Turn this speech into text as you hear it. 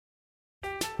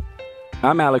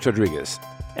I'm Alex Rodriguez.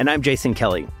 And I'm Jason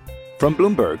Kelly. From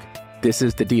Bloomberg, this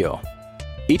is The Deal.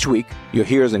 Each week, you'll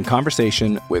hear us in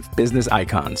conversation with business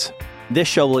icons. This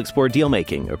show will explore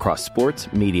deal-making across sports,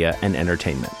 media, and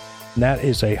entertainment. That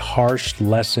is a harsh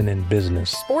lesson in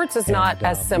business. Sports is not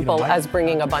as simple as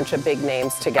bringing a bunch of big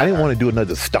names together. I didn't want to do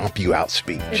another stomp you out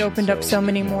speech. It opened up so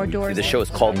many more doors. The show is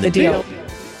called The Deal.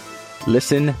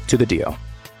 Listen to The Deal.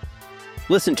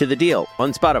 Listen to The Deal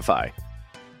on Spotify.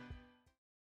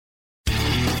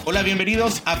 Hola,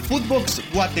 bienvenidos a Footbox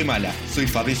Guatemala. Soy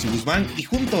Fabricio Guzmán y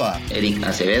junto a Eric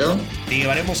Acevedo te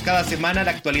llevaremos cada semana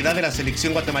la actualidad de la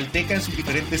selección guatemalteca en sus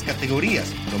diferentes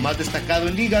categorías, lo más destacado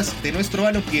en ligas de nuestro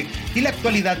balompié y la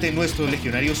actualidad de nuestros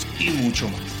legionarios y mucho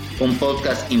más. Un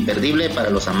podcast imperdible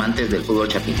para los amantes del fútbol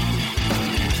chapín.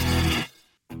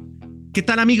 ¿Qué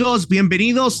tal, amigos?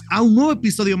 Bienvenidos a un nuevo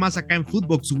episodio más acá en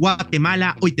Footbox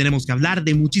Guatemala. Hoy tenemos que hablar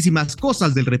de muchísimas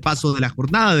cosas, del repaso de la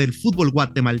jornada del fútbol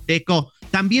guatemalteco,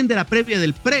 también de la previa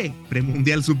del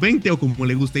premundial sub-20 o como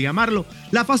le guste llamarlo,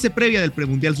 la fase previa del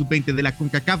premundial sub-20 de la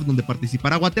CONCACAF donde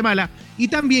participará Guatemala y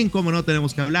también, como no,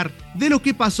 tenemos que hablar de lo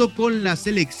que pasó con la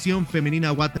selección femenina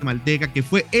guatemalteca que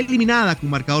fue eliminada con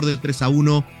marcador de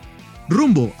 3-1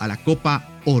 rumbo a la Copa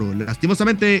Oro.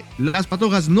 Lastimosamente, las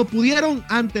Patojas no pudieron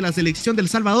ante la selección del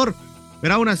Salvador,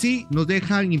 pero aún así nos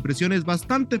dejan impresiones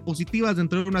bastante positivas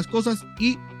dentro de unas cosas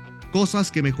y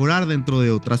cosas que mejorar dentro de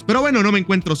otras. Pero bueno, no me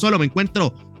encuentro solo, me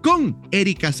encuentro con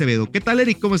Eric Acevedo. ¿Qué tal,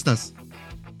 Eric? ¿Cómo estás?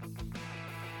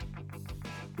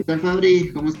 ¿Qué tal,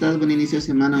 Fabri? ¿Cómo estás? Buen inicio de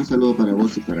semana. Un saludo para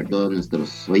vos y para todos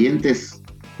nuestros oyentes.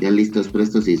 Ya listos,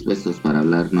 prestos y dispuestos para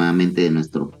hablar nuevamente de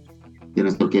nuestro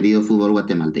querido fútbol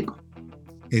guatemalteco.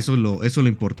 Eso es lo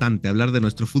importante, hablar de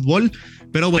nuestro fútbol.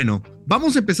 Pero bueno,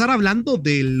 vamos a empezar hablando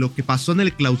de lo que pasó en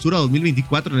el Clausura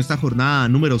 2024, en esta jornada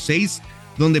número 6,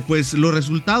 donde pues los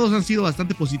resultados han sido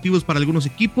bastante positivos para algunos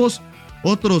equipos,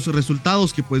 otros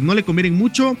resultados que pues no le convienen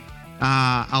mucho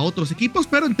a otros equipos,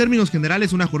 pero en términos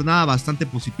generales una jornada bastante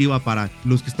positiva para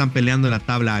los que están peleando en la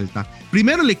tabla alta.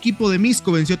 Primero el equipo de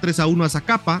Misco venció 3-1 a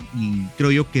Zacapa y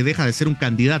creo yo que deja de ser un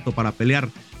candidato para pelear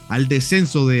al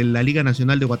descenso de la Liga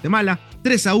Nacional de Guatemala.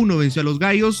 3-1 venció a los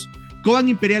Gallos. Cobán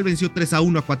Imperial venció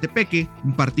 3-1 a Coatepeque,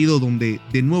 un partido donde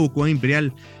de nuevo Cobán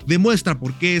Imperial demuestra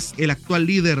por qué es el actual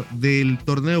líder del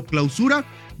torneo Clausura.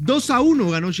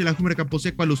 2-1 ganó Xelajumer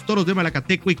Camposeco a los Toros de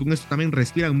Malacateco y con esto también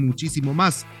respiran muchísimo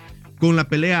más con la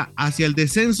pelea hacia el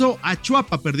descenso.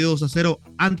 Achuapa perdió 2-0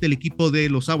 ante el equipo de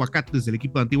los Aguacates, del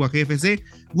equipo de Antigua GFC.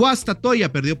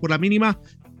 Guastatoya perdió por la mínima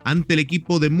ante el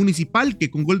equipo de Municipal, que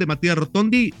con gol de Matías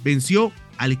Rotondi venció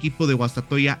al equipo de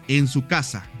Guastatoya en su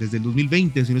casa. Desde el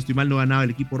 2020, si no estoy mal, no ganaba el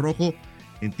equipo rojo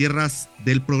en tierras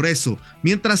del Progreso.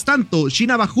 Mientras tanto,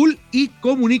 Chinabajul y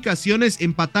Comunicaciones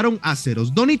empataron a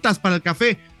ceros. Donitas para el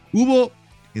café hubo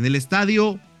en el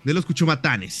estadio de los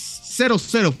Cuchumatanes.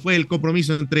 0-0 fue el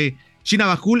compromiso entre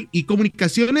Chinabajul y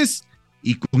Comunicaciones.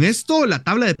 Y con esto, la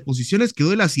tabla de posiciones quedó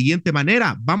de la siguiente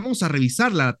manera. Vamos a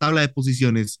revisar la tabla de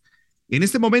posiciones. En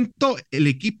este momento, el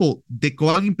equipo de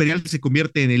Cobán Imperial se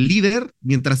convierte en el líder,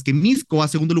 mientras que Misco va a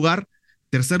segundo lugar,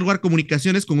 tercer lugar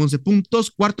Comunicaciones con 11 puntos,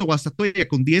 cuarto Guastatoya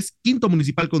con 10, quinto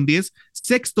Municipal con 10,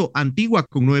 sexto Antigua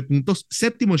con 9 puntos,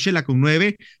 séptimo Xela con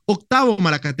 9, octavo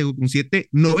Malacateco con 7,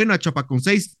 noveno Achapa con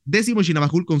 6, décimo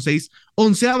Chinabajul con 6,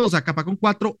 onceavo Zacapa con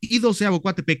 4 y doceavo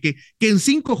Coatepeque, que en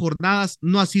 5 jornadas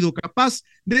no ha sido capaz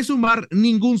de sumar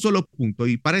ningún solo punto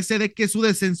y parece de que su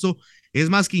descenso es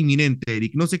más que inminente.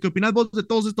 Eric, no sé qué opinas vos de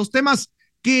todos estos temas.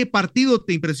 ¿Qué partido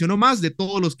te impresionó más de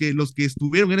todos los que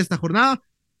estuvieron en esta jornada?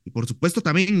 Y por supuesto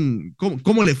también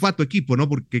cómo le fue a tu equipo, ¿no?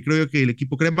 Porque creo que el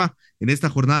equipo Crema en esta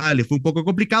jornada le fue un poco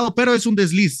complicado, pero es un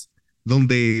desliz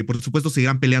donde por supuesto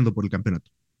seguirán peleando por el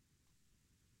campeonato.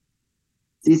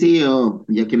 Sí,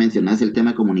 ya que mencionaste el tema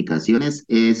de Comunicaciones,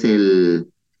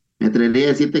 me atrevería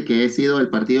a decirte que ha sido el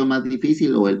partido más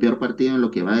difícil o el peor partido en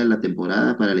lo que va de la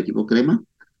temporada para el equipo Crema.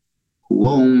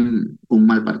 Jugó un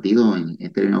mal partido en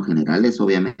términos generales.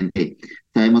 Obviamente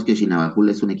sabemos que Chinabajul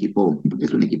es un equipo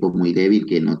muy débil,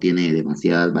 que no tiene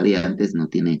demasiadas variantes, no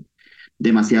tiene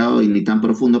demasiado y ni tan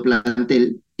profundo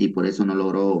plantel, y por eso no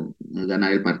logró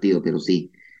ganar el partido. Pero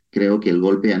sí, creo que el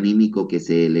golpe anímico que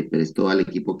se le prestó al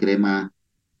equipo Crema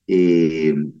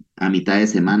a mitad de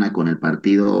semana con el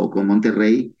partido con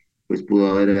Monterrey, pues pudo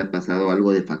haber pasado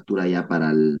algo de factura ya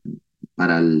para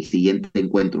el siguiente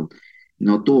encuentro.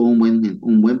 No tuvo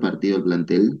un buen partido el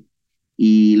plantel,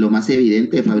 y lo más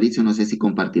evidente, Fabricio, no sé si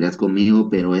compartirás conmigo,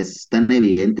 pero es tan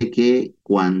evidente que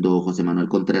cuando José Manuel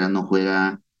Contreras no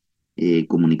juega,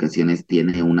 Comunicaciones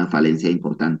tiene una falencia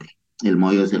importante. El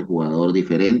Moyo es el jugador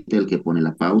diferente, el que pone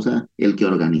la pausa, el que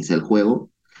organiza el juego,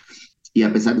 y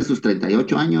a pesar de sus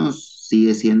 38 años,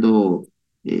 sigue siendo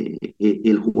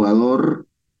El jugador,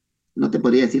 no te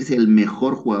podría decirse el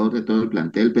mejor jugador de todo el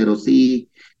plantel, pero sí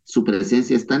su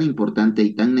presencia es tan importante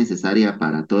y tan necesaria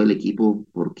para todo el equipo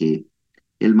porque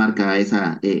él marca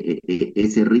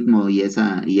ese ritmo y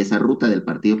esa ruta del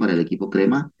partido para el equipo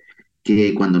crema,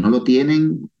 que cuando no lo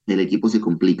tienen, el equipo se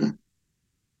complica.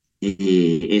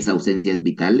 Esa ausencia es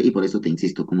vital y por eso te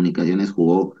insisto, Comunicaciones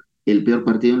jugó el peor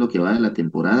partido en lo que va de la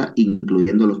temporada,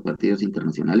 incluyendo los partidos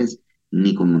internacionales.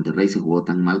 Ni con Monterrey se jugó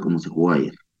tan mal como se jugó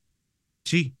ayer.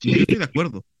 Sí, y yo estoy de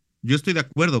acuerdo. Yo estoy de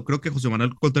acuerdo. Creo que José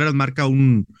Manuel Contreras marca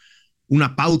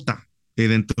una pauta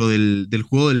dentro del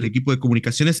juego del equipo de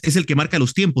comunicaciones. Es el que marca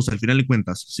los tiempos, al final de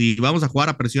cuentas. Si vamos a jugar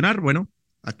a presionar, bueno,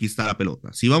 aquí está la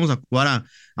pelota. Si vamos a jugar a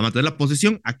mantener la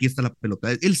posesión, aquí está la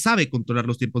pelota. Él sabe controlar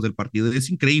los tiempos del partido. Es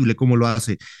increíble cómo lo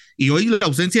hace. Y hoy la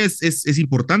ausencia es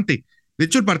importante. De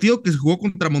hecho, el partido que se jugó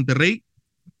contra Monterrey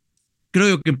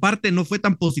creo que en parte no fue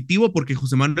tan positivo porque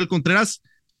José Manuel Contreras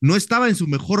no estaba en su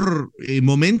mejor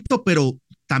momento, pero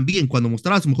también cuando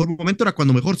mostraba su mejor momento era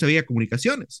cuando mejor se veía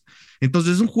Comunicaciones.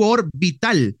 Entonces es un jugador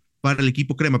vital para el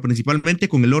equipo crema, principalmente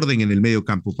con el orden en el medio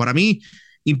campo. Para mí,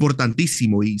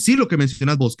 importantísimo. Y sí, lo que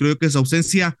mencionas vos, creo que esa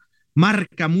ausencia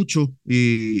marca mucho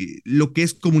lo que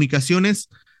es Comunicaciones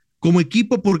como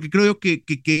equipo, porque creo que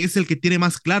es el que tiene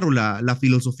más claro la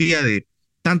filosofía de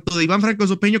tanto de Iván Franco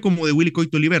Sopeño como de Willy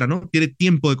Coito Olivera, ¿no? Tiene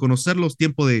tiempo de conocerlos,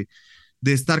 tiempo de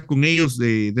estar con ellos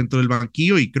dentro del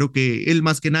banquillo y creo que él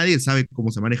más que nadie sabe cómo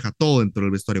se maneja todo dentro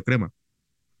del vestuario crema.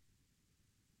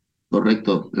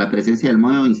 Correcto. La presencia del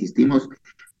Moyo, insistimos,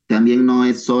 también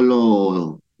no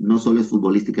solo es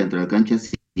futbolística dentro de la cancha,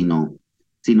 sino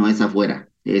es afuera.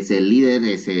 Es el líder,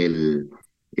 es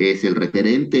el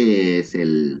referente, es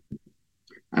el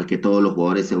al que todos los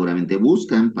jugadores seguramente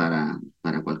buscan para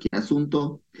cualquier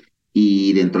asunto.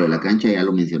 Y dentro de la cancha, ya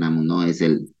lo mencionamos, ¿no? Es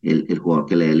el jugador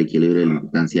que le da el equilibrio y la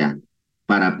importancia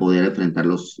para poder enfrentar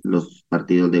los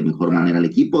partidos de mejor manera al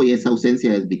equipo. Y esa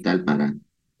ausencia es vital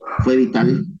fue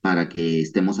vital para que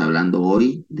estemos hablando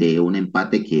hoy de un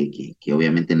empate que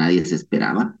obviamente nadie se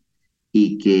esperaba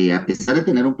y que a pesar de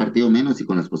tener un partido menos y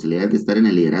con las posibilidades de estar en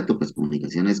el liderato, pues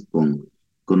Comunicaciones con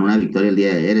una victoria el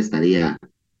día de ayer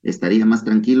estaría más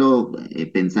tranquilo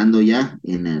pensando ya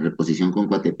en la reposición con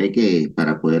Coatepeque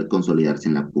para poder consolidarse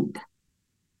en la punta.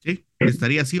 Sí,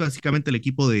 estaría así básicamente el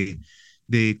equipo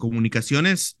de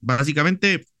comunicaciones.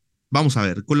 Básicamente, vamos a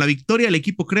ver, con la victoria el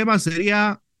equipo crema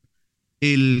sería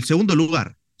el segundo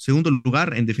lugar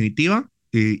en definitiva,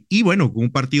 y bueno, con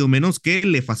un partido menos que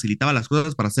le facilitaba las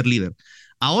cosas para ser líder.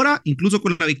 Ahora, incluso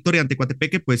con la victoria ante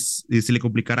Coatepeque, pues se le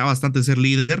complicará bastante ser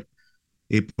líder,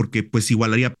 porque pues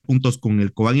igualaría puntos con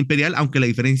el Cobán Imperial, aunque la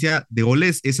diferencia de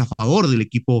goles es a favor del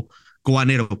equipo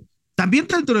cobanero. También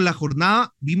dentro de la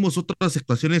jornada vimos otras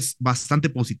actuaciones bastante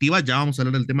positivas, ya vamos a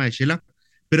hablar del tema de Shela,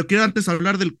 pero quiero antes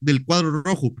hablar del cuadro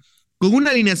rojo, con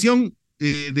una alineación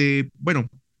bueno,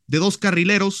 de dos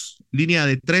carrileros, línea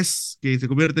de tres que se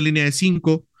convierte en línea de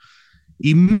cinco,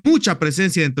 y mucha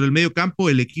presencia dentro del medio campo.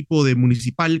 El equipo de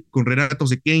Municipal con Renato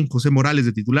Sequén, José Morales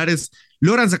de titulares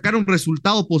logran sacar un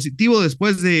resultado positivo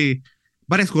después de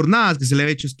varias jornadas que se le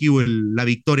había hecho esquivo la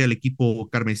victoria al equipo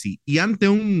carmesí. Y ante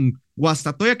un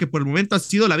Guastatoya que por el momento ha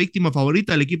sido la víctima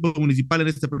favorita del equipo municipal en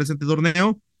este presente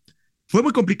torneo, fue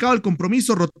muy complicado el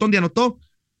compromiso. Rotondi anotó,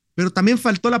 pero también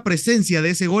faltó la presencia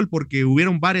de ese gol porque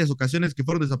hubieron varias ocasiones que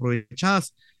fueron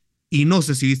desaprovechadas. Y no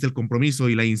sé si viste el compromiso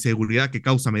y la inseguridad que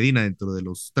causa Medina dentro de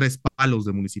los tres palos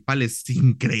de Municipal. Es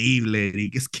increíble,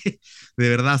 Eric. Es que de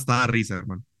verdad está da risa,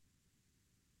 hermano.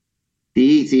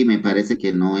 Sí, sí, me parece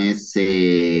que no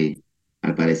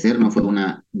al parecer no fue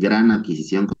una gran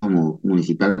adquisición como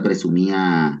Municipal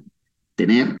presumía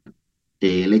tener.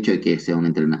 El hecho de que sea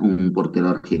un portero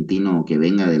argentino que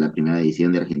venga de la primera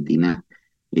división de Argentina,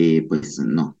 pues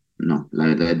no. La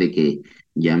verdad es de que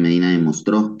ya Medina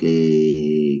demostró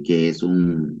que es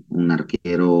un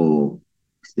arquero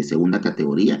de segunda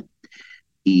categoría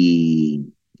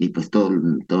y pues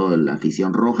toda la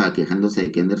afición roja quejándose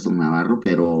de Kenderson Navarro,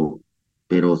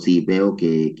 pero sí veo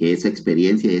que esa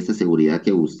experiencia y esa seguridad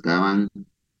que buscaban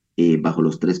bajo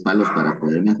los tres palos para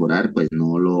poder mejorar, pues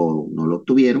no lo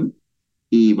obtuvieron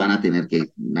y van a tener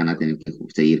que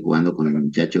seguir jugando con el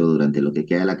muchacho durante lo que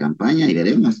queda de la campaña y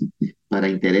veremos. Para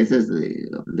intereses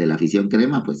de la afición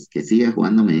crema, pues que siga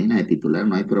jugando Medina de titular,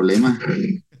 no hay problema.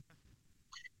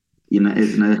 Y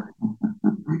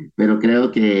pero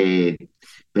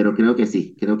pero creo que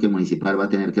sí, creo que Municipal va a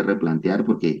tener que replantear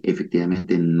porque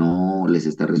efectivamente no les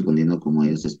está respondiendo como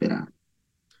ellos esperaban.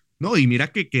 No, y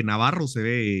mira que Navarro se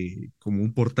ve como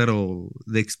un portero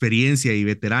de experiencia y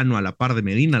veterano a la par de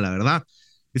Medina, la verdad.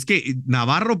 Es que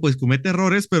Navarro pues comete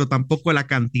errores, pero tampoco la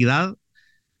cantidad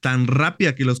tan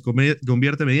rápida que los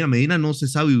convierte Medina. Medina no se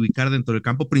sabe ubicar dentro del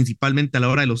campo, principalmente a la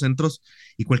hora de los centros,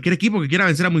 y cualquier equipo que quiera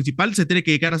vencer a Municipal se tiene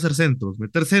que dedicar a hacer centros,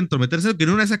 meter centro, que en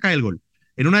una de esas cae el gol.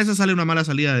 En una de esas sale una mala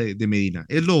salida de Medina.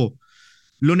 Es lo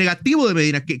negativo de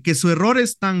Medina, que su error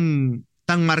es tan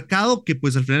marcado que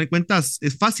pues al final de cuentas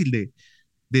es fácil de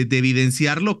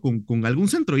evidenciarlo con algún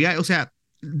centro. Ya, o sea,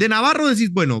 de Navarro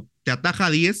decís, bueno, te ataja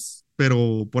a 10,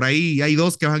 pero por ahí hay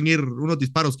dos que van a ir unos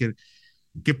disparos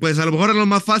que pues a lo mejor eran los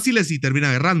más fáciles y termina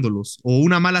agarrándolos. O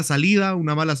una mala salida,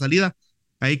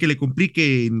 ahí que le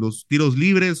complique en los tiros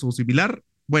libres o similar.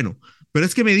 Bueno, pero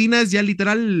es que Medina es ya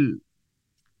literal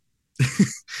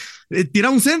tira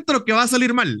un centro que va a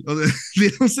salir mal. O sea,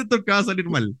 tira un centro que va a salir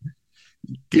mal.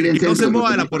 Tiren Que no se centros mueva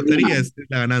porque de no la hay portería problema. es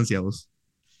la ganancia, vos.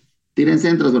 Tiren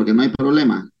centros porque no hay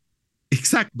problema.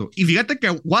 Exacto. Y fíjate que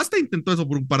Guasta intentó eso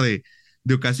por un par de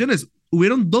ocasiones.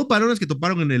 Hubieron dos balones que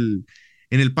toparon en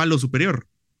el palo superior.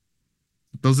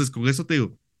 Entonces, con eso te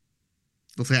digo,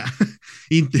 o sea,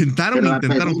 intentaron,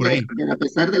 intentaron por ahí. Pero a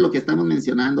pesar de lo que estamos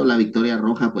mencionando, la victoria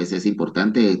roja pues es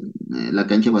importante. La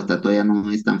cancha Guastatoya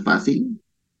no es tan fácil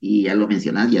y ya lo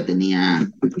mencionás, ya tenía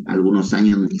algunos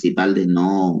años municipal de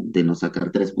no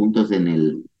sacar 3 puntos en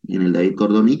el David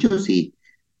Cordonichos y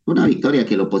una victoria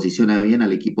que lo posiciona bien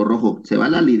al equipo rojo. Se va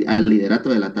al liderato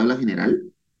de la tabla general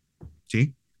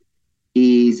Sí,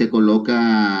 y se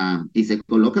coloca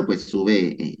pues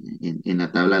sube en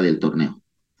la tabla del torneo,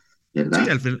 sí, ¿verdad?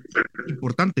 al final,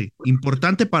 importante,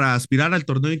 importante para aspirar al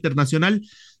torneo internacional,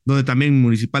 donde también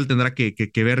Municipal tendrá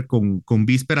que ver con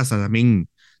vísperas a también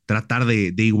tratar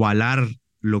de igualar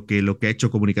lo que ha hecho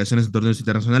Comunicaciones en torneos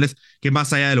internacionales, que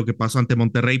más allá de lo que pasó ante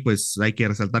Monterrey, pues hay que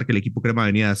resaltar que el equipo crema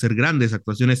venía a hacer grandes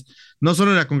actuaciones, no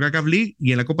solo en la CONCACAF League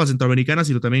y en la Copa Centroamericana,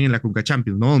 sino también en la CONCA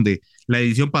Champions, ¿no? Donde la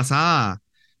edición pasada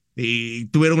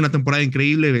tuvieron una temporada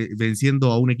increíble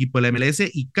venciendo a un equipo de la MLS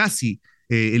y casi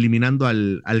eliminando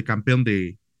al campeón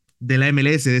de la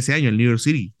MLS de ese año, el New York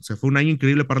City. O sea, fue un año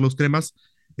increíble para los cremas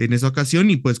en esa ocasión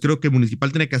y pues creo que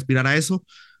Municipal tiene que aspirar a eso,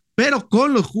 pero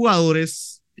con los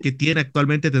jugadores que tiene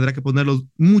actualmente tendrá que ponerlos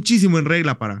muchísimo en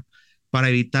regla para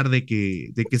evitar de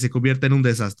que se convierta en un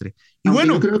desastre. Y Aunque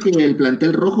yo bueno, creo que el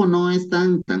plantel rojo no es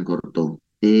tan corto.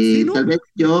 sí, Tal ¿no? vez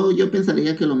yo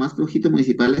pensaría que lo más flojito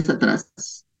municipal es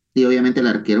atrás. Y obviamente el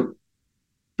arquero,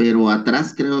 pero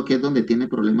atrás creo que es donde tiene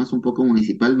problemas un poco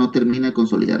municipal, no termina de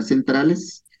consolidar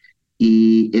centrales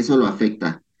y eso lo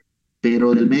afecta.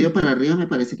 Pero del medio para arriba me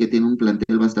parece que tiene un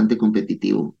plantel bastante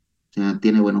competitivo. O sea,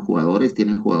 tiene buenos jugadores,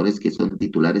 tienen jugadores que son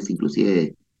titulares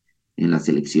inclusive en la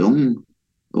selección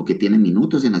o que tienen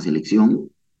minutos en la selección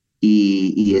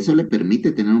y eso le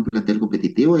permite tener un plantel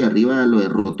competitivo y arriba lo de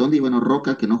Rotondi, bueno,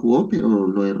 Roca que no jugó, pero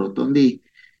lo de Rotondi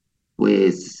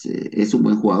pues es un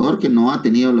buen jugador que no ha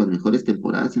tenido las mejores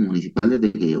temporadas en Municipal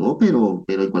desde que llegó, pero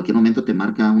en cualquier momento te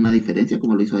marca una diferencia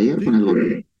como lo hizo ayer con Sí. el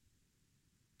gol.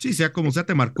 Sí, sea como sea,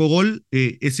 te marcó gol.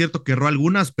 Es cierto que erró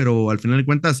algunas, pero al final de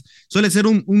cuentas suele ser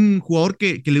un jugador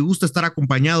que le gusta estar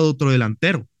acompañado de otro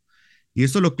delantero. Y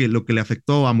eso es lo que le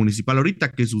afectó a Municipal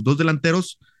ahorita, que sus dos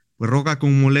delanteros, pues Roca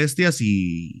con molestias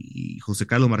y José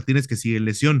Carlos Martínez que sigue en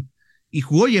lesión. Y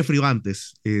jugó Jeffrey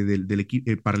Bantes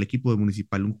para el equipo de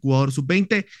Municipal, un jugador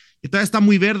sub-20, que todavía está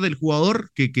muy verde el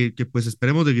jugador, que pues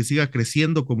esperemos de que siga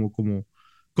creciendo como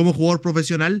jugador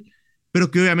profesional, pero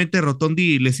que obviamente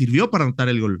Rotondi le sirvió para anotar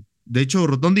el gol. De hecho,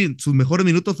 Rotondi, sus mejores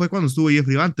minutos fue cuando estuvo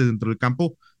Jeffrey Bantes dentro del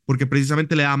campo, porque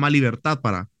precisamente le da más libertad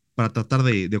para tratar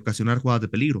de ocasionar jugadas de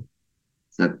peligro.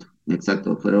 Exacto,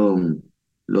 exacto. Fueron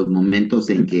los momentos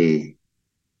en que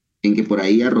por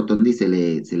ahí a Rotondi se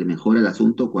le mejora el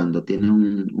asunto cuando tiene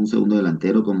un segundo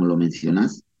delantero, como lo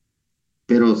mencionas.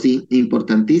 Pero sí,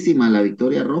 importantísima la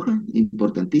victoria roja,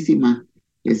 importantísima.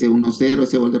 Ese 1-0,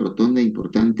 ese gol de Rotonda,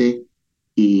 importante.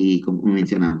 Y como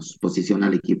mencionamos, posiciona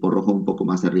al equipo rojo un poco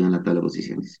más arriba en la tabla de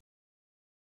posiciones.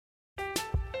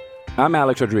 I'm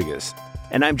Alex Rodriguez.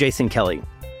 And I'm Jason Kelly.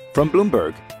 From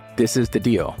Bloomberg, this is The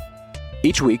Deal.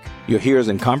 Each week, you'll hear us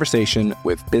in conversation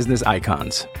with business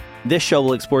icons. This show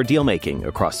will explore deal making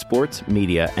across sports,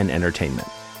 media, and entertainment.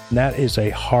 That is a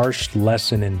harsh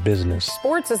lesson in business.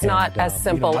 Sports is not as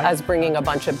simple as bringing a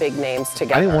bunch of big names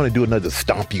together. I didn't want to do another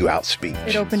stomp you out speech.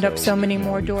 It opened up so many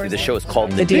more doors. The show is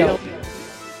called The Deal.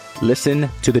 Listen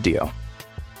to The Deal.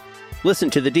 Listen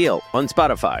to The Deal on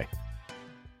Spotify.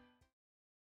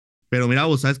 Pero mira,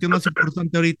 vos sabes qué es más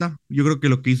importante ahorita. Yo creo que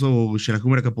lo que hizo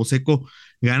Xelajumer Caposeco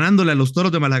ganándole a los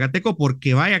Toros de Malagateco,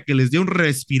 porque vaya que les dio un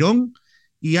respirón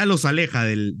y ya los aleja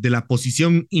de la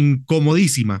posición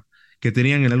incomodísima que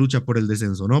tenían en la lucha por el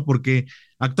descenso, ¿no? Porque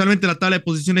actualmente la tabla de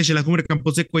posiciones Xelajumer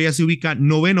Camposeco ya se ubica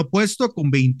noveno puesto con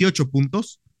 28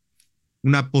 puntos.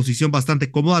 una posición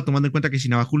bastante cómoda, tomando en cuenta que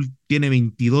Chinabajul tiene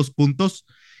 22 puntos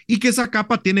y que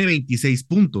Zacapa tiene 26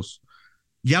 puntos.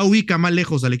 Ya ubica más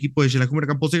lejos al equipo de Xelajú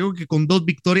Camposeco, que con 2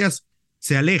 victorias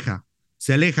se aleja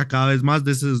cada vez más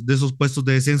de esos puestos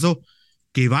de descenso,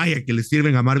 que vaya, que le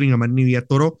sirven a Marvin, a Marín y a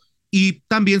Toro, y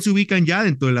también se ubican ya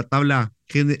dentro de la tabla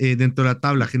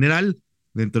general,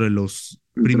 dentro de los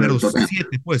dentro del primeros torneo.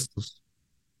 7 puestos.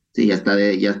 Sí, ya está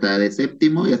de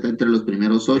séptimo, ya está entre los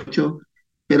primeros 8.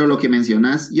 Pero lo que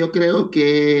mencionas, yo creo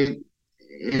que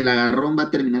el agarrón va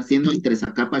a terminar siendo entre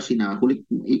Zacapa, Chinabajul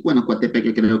bueno,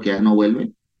 Coatepeque creo que ya no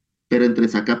vuelve, pero entre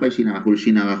Zacapa y Chinabajul.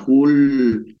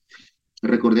 Chinabajul,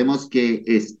 recordemos que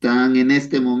están en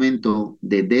este momento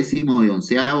de 10º y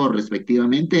 11º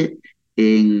respectivamente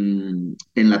en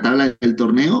la tabla del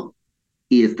torneo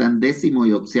y están 10º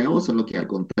y 11º, solo que al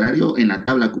contrario, en la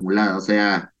tabla acumulada. O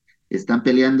sea, están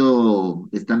peleando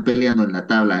en la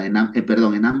tabla,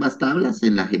 perdón, en ambas tablas,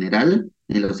 en la general,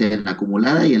 o sea, en la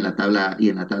acumulada y en la tabla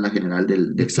general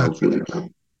del Exacto, clausura.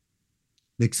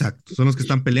 exacto. Son los que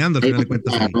están peleando al Ahí final fue de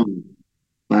cuentas claro,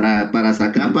 ahí. para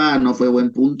Zacapa no fue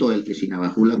buen punto el que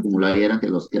Chinabajul acumulara ante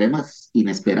los cremas,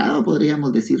 inesperado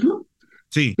podríamos decirlo,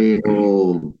 Sí,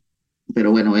 pero,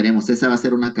 pero bueno, veremos, esa va a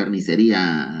ser una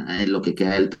carnicería en lo que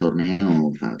queda del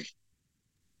torneo, Fabri.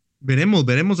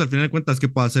 veremos al final de cuentas qué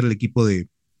puede hacer el equipo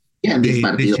Quedan 10 de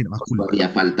partidos, Xelajú. todavía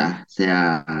falta, o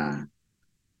sea,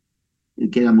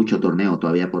 queda mucho torneo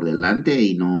todavía por delante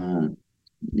y no,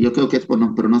 yo creo que es por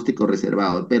un pronóstico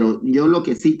reservado, pero yo lo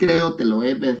que sí creo, te lo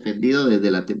he defendido desde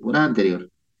la temporada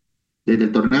anterior, desde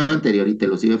el torneo anterior y te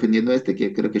lo sigo defendiendo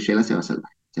que creo que Shela se va a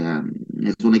salvar. O sea,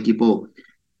 es un equipo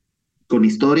con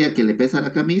historia que le pesa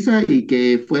la camisa y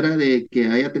que fuera de que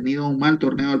haya tenido un mal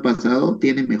torneo al pasado,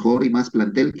 tiene mejor y más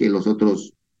plantel que los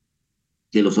otros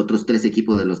 3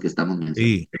 equipos de los que estamos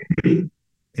mencionando. Sí,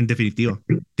 en definitiva.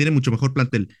 Tiene mucho mejor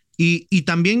plantel. Y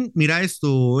también, mira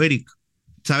esto, Eric.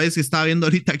 Sabes que estaba viendo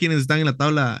ahorita quienes están en la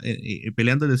tabla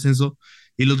peleando el descenso.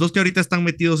 Y los dos que ahorita están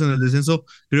metidos en el descenso,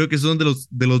 creo que son de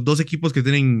los 2 equipos que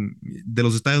tienen de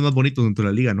los estadios más bonitos dentro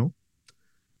de la liga, ¿no?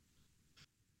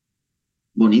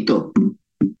 Bonito,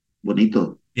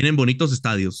 bonito. Tienen bonitos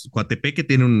estadios. Coatepeque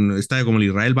tiene un estadio como el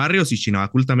Israel Barrios y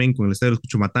Chinabajul también con el estadio de los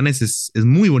Cuchumatanes es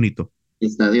muy bonito.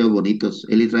 Estadios bonitos.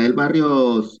 El Israel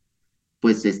Barrios,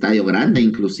 pues estadio grande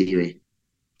inclusive.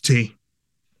 Sí,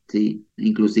 Sí,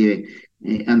 inclusive.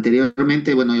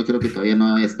 Anteriormente, bueno, yo creo que todavía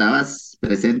no estabas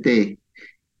presente,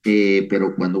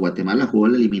 pero cuando Guatemala jugó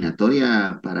la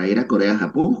eliminatoria para ir a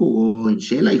Corea-Japón, jugó en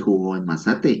Shela y jugó en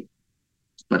Mazate.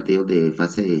 Los partidos de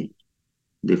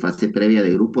fase previa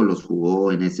de grupo los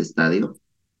jugó en ese estadio,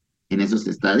 en esos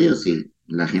estadios, y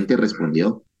la gente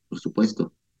respondió, por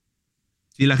supuesto.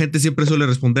 sí, la gente siempre suele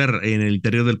responder en el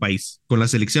interior del país. Con la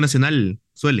selección nacional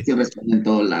suele. Sí responde en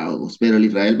todos lados, pero el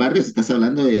Israel Barrios, estás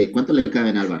hablando de cuánto le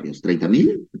caben al Barrios,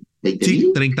 ¿30.000? ¿veinte Sí,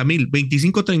 mil? 30,000,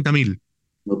 25, 30,000.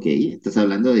 Ok, estás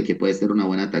hablando de que puede ser una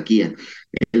buena taquilla.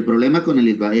 El problema con el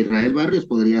Israel Barrios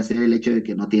podría ser el hecho de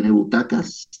que no tiene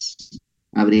butacas.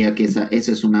 Habría que esa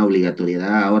es una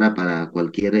obligatoriedad ahora para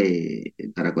cualquier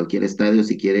estadio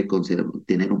si quiere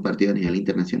tener un partido a nivel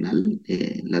internacional,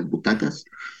 las butacas.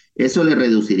 Eso le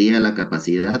reduciría la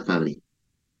capacidad, Fabri.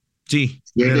 Sí,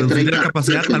 Si es le de reduciría la 30,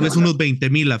 capacidad tal vez unos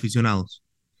 20,000 aficionados.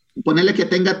 ponerle que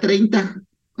tenga 30,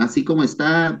 así como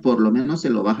está, por lo menos se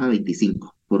lo baja a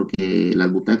 25, porque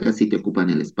las butacas sí te ocupan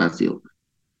el espacio.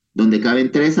 Donde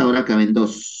caben 3, ahora caben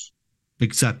 2.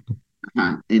 Exacto.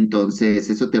 Entonces,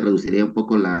 eso te reduciría un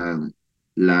poco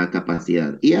la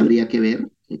capacidad. Y habría que ver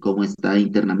cómo está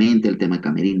internamente el tema de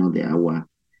camerinos, de agua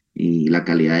y la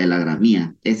calidad de la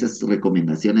gramía. Esas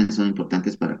recomendaciones son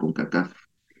importantes para CONCACAF,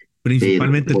 pero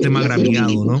Principalmente el tema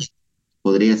gramiado, ¿no?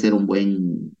 podría ser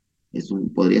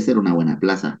podría ser una buena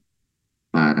plaza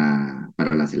para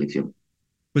la selección.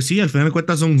 Pues sí, al final de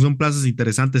cuentas son plazas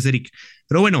interesantes, Eric.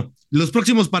 Pero bueno, los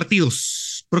próximos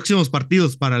partidos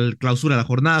para el clausura, la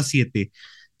jornada 7.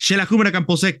 Xelajú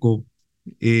Camposeco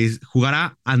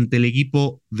jugará ante el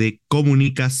equipo de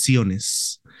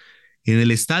Comunicaciones en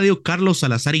el estadio Carlos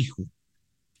Salazar Hijo.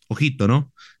 Ojito,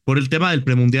 ¿no? Por el tema del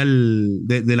premundial,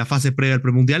 de la fase previa al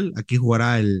premundial, aquí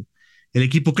jugará el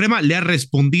equipo Crema. Le ha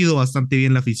respondido bastante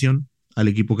bien la afición al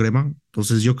equipo Crema.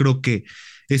 Entonces yo creo que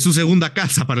es su segunda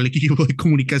casa para el equipo de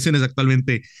Comunicaciones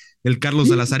actualmente, el Carlos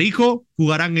Salazar Hijo.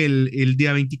 Jugarán el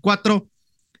día 24.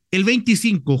 El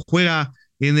 25 juega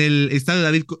en el estadio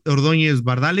David Ordóñez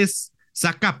Bardales,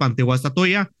 Zacapa ante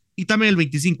Guastatoya. Y también el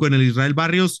 25 en el Israel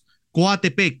Barrios,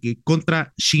 Coatepeque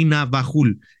contra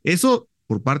Chinabajul. Eso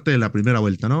por parte de la primera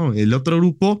vuelta, ¿no? El otro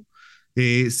grupo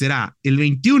será el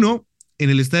 21 en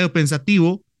el Estadio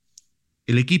Pensativo,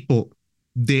 el equipo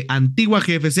de Antigua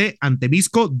GFC ante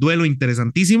Misco, duelo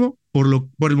interesantísimo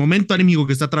por el momento anímico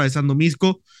que está atravesando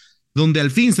Misco, donde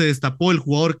al fin se destapó el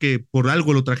jugador que por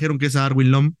algo lo trajeron, que es a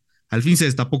Darwin Lom, al fin se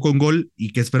destapó con gol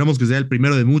y que esperamos que sea el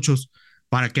primero de muchos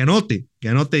para que anote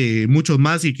muchos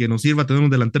más y que nos sirva a tener un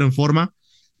delantero en forma.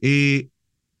 Eh,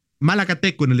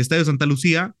 Malacateco en el Estadio Santa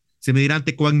Lucía se medirá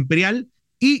ante Cobán Imperial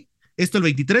y esto el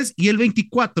 23 y el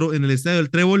 24 en el Estadio del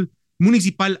Trébol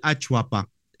Municipal Achuapa.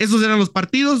 Esos eran los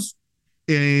partidos.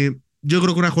 Yo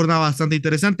creo que una jornada bastante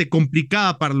interesante,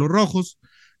 complicada para los rojos,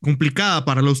 complicada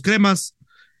para los cremas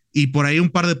y por ahí un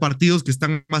par de partidos que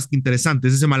están más que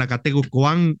interesantes. Ese Malacateco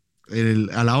Cobán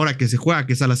a la hora que se juega,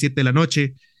 que es a las 7 de la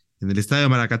noche, en el estadio de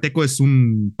Maracateco es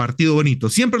un partido bonito.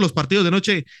 Siempre los partidos de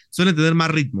noche suelen tener más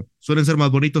ritmo, suelen ser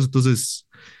más bonitos, entonces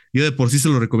yo de por sí se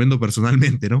lo recomiendo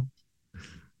personalmente, ¿no?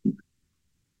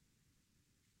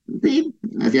 Sí,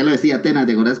 así ya lo decía Atenas,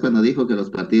 ¿te acordás cuando dijo que los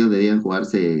partidos debían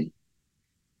jugarse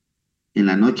en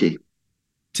la noche?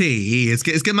 Sí, es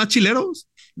que más chileros.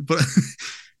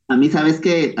 A mí, ¿sabes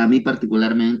qué? A mí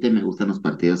particularmente me gustan los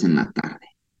partidos en la tarde,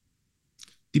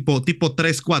 tipo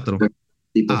 3-4.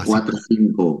 tipo Ah, sí. 4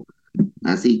 5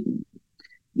 así.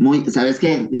 Muy, ¿sabes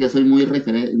qué? Yo soy muy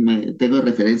tengo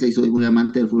referencia y soy muy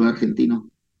amante del fútbol argentino.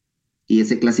 Y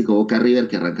ese clásico Boca River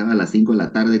que arrancaba a las 5 de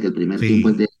la tarde, que el primer tiempo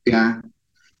es Sí, de día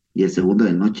y el segundo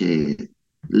de noche,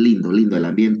 lindo, lindo el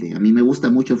ambiente. A mí me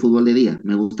gusta mucho el fútbol de día,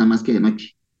 me gusta más que de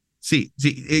noche. sí,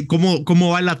 sí. ¿Cómo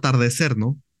va el atardecer,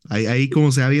 no? Ahí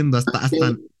como se va viendo hasta Sí,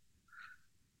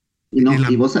 y en no, la...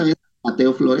 y vos sabés,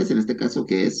 Mateo Flores, en este caso,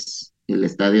 que es el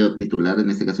estadio titular, en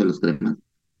este caso de los Cremas.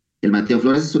 El Mateo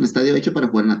Flores es un estadio hecho para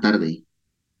jugar en la tarde.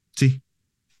 Sí,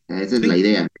 O sea, esa es la sí,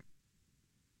 idea.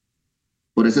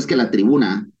 Por eso es que la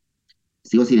tribuna,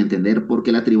 sigo sin entender por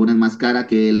qué la tribuna es más cara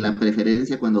que la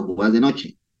preferencia cuando jugás de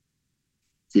noche.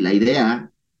 Si la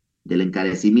idea del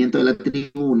encarecimiento de la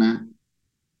tribuna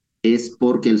es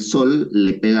porque el sol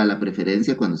le pega a la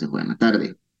preferencia cuando se juega en la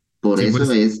tarde. Por sí, eso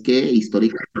pues. es que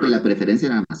históricamente la preferencia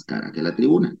era más cara que la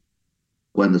tribuna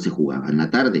cuando se jugaba en la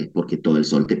tarde, porque todo el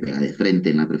sol te pega de frente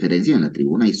en la preferencia, en la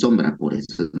tribuna hay sombra, por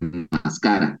eso es más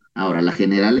cara. Ahora, la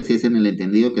general sí es en el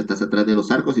entendido que estás atrás de los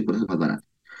arcos y por eso es más barato.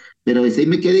 Pero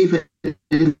decime qué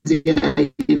diferencia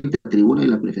hay entre la tribuna y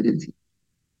la preferencia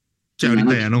Sí, en la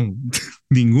ahorita ya noche. no,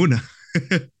 ninguna.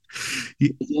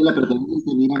 Y, Si en la preferencia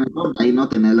se mira mejor, ahí no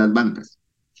tenés las bancas.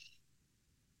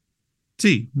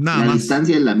 sí, nada La más.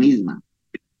 distancia es la misma.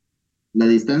 La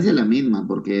distancia es la misma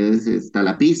porque está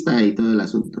la pista y todo el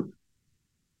asunto,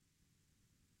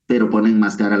 pero ponen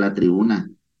más cara a la tribuna.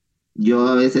 Yo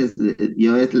a veces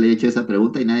le he hecho esa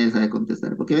pregunta y nadie sabe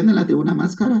contestar. ¿Por qué venden la tribuna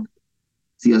más cara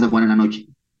si vas a jugar en la noche?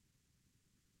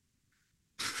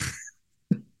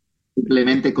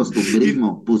 Simplemente Y,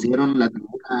 costumbrismo. Pusieron la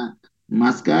tribuna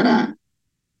más cara.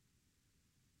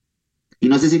 Y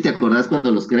no sé si te acordás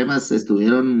cuando los cremas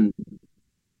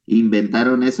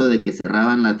inventaron eso de que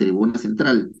cerraban la tribuna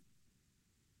central.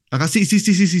 ajá, sí, sí,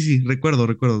 sí, sí, sí, sí, recuerdo.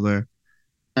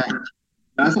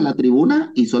 Vas a la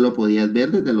tribuna y solo podías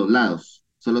ver desde los lados.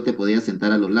 Solo te podías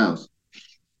sentar a los lados.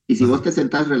 Y si vos Ajá, te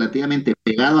sentás relativamente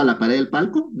pegado a la pared del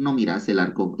palco, no mirás el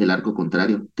arco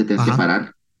contrario, te tenés que ajá.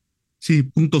 parar. Sí,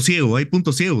 punto ciego, hay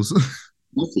puntos ciegos.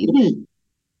 No sirve.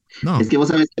 Es No, que vos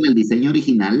sabés que en el diseño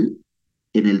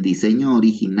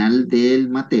original del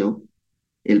Mateo,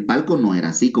 el palco no era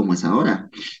así como es ahora.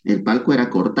 El palco era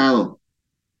cortado.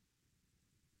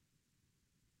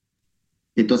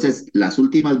 Entonces, las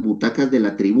últimas butacas de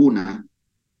la tribuna,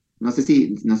 no sé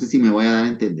si me voy a dar a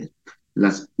entender.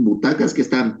 Las butacas que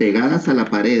están pegadas a la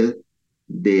pared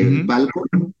del ujú, palco,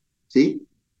 ¿sí?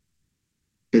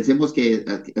 Pensemos que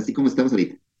así como estamos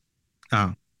ahorita.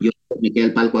 ah, Yo me queda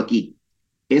el palco aquí.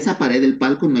 Esa pared del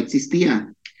palco no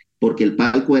existía porque el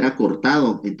palco era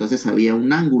cortado, entonces había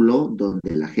un ángulo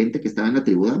donde la gente que estaba en la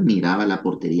tribuna miraba la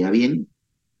portería bien.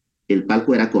 El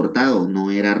palco era cortado,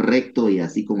 no era recto y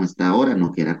así como está ahora,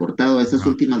 no que era cortado. Esas ajá.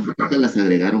 últimas butacas las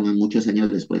agregaron en muchos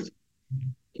años después.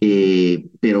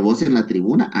 Pero vos en la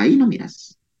tribuna, ahí no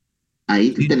miras.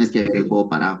 Ahí Sí, tenés que ver el juego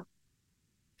parado.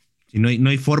 y no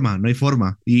hay forma, no hay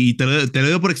forma. Y te lo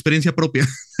digo por experiencia propia.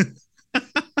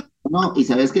 No, y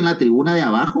sabes que en la tribuna de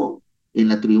abajo, en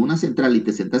la tribuna central y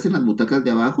te sentas en las butacas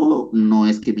de abajo, no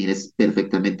es que mires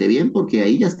perfectamente bien porque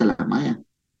ahí ya está la malla.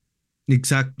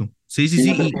 Exacto. Sí, sí, En sí.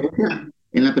 la preferencia,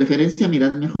 en la preferencia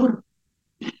miras mejor,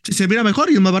 Sí, se mira mejor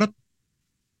y es más barato.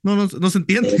 No se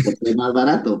entiende. pero porque es más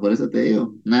barato, por eso te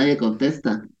digo, nadie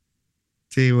contesta.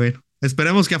 Sí, bueno.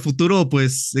 Esperemos que a futuro,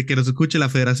 pues, de que nos escuche la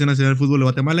Federación Nacional de Fútbol de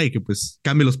Guatemala y que, pues,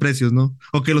 cambie los precios, ¿no?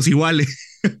 O que los iguale.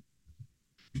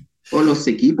 O los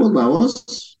equipos,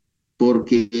 vamos,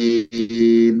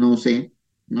 porque no sé.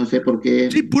 No sé por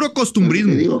qué, Sí, puro por eso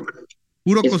te costumbrismo, digo,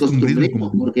 puro es costumbrismo.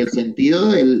 costumbrismo, porque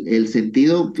el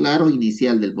sentido claro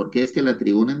inicial del por qué es que la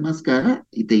tribuna es más cara,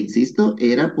 y te insisto,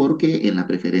 era porque en la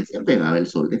preferencia pegaba el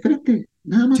sol de frente,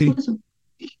 nada más por Sí, eso.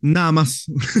 nada más,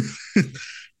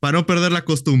 para no perder la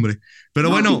costumbre. Pero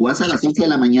No, si bueno, jugás a las 11 de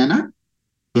la mañana,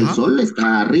 el ajá, sol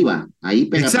está arriba, ahí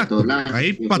pega para todos exacto, lados.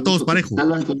 ahí Los para todos únicos que se parejo.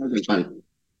 salvan son los del palco.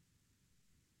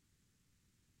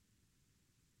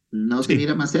 No se Sí,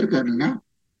 mira más cerca ni nada.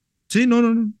 sí, no,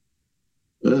 no, no.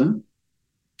 ¿Eh?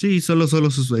 Sí, solo es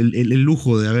el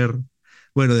lujo de haber,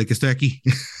 bueno, de que estoy aquí.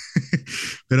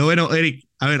 Pero bueno, Eric,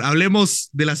 a ver, hablemos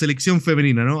de la selección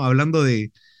femenina, ¿no? Hablando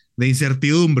de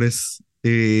incertidumbres,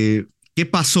 ¿qué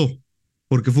pasó?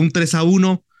 Porque fue un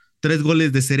 3-1, 3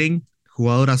 goles de Serén,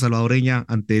 jugadora salvadoreña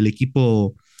ante el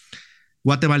equipo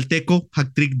guatemalteco,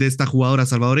 hat-trick de esta jugadora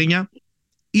salvadoreña,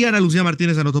 y Ana Lucía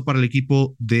Martínez anotó para el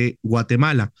equipo de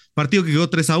Guatemala. Partido que quedó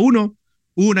 3-1,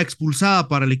 hubo una expulsada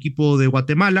para el equipo de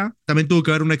Guatemala, también tuvo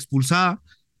que haber una expulsada.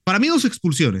 Para mí, dos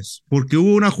expulsiones, porque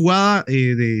hubo una jugada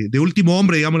de último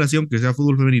hombre, digamos así, aunque sea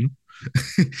fútbol femenino.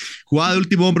 Jugada de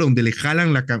último hombre donde le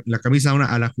jalan la camisa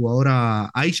a la jugadora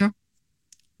Aisha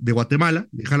de Guatemala,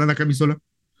 le jalan la camisola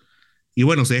y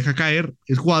bueno, se deja caer.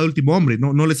 Es jugada de último hombre,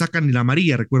 no le sacan ni la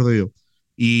amarilla, recuerdo yo.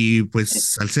 Y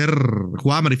pues al ser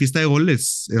jugada manifiesta de gol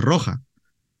es roja,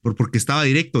 porque estaba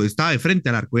directo, estaba de frente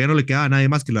al arco, ya no le quedaba nadie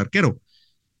más que el arquero.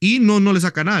 Y no le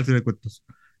saca nada al final de cuentas.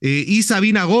 Y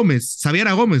Sabiana Gómez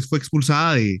fue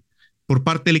expulsada por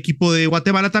parte del equipo de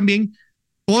Guatemala también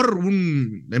por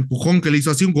un empujón que le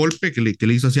hizo así, un golpe que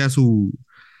le hizo así a su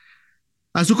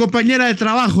compañera de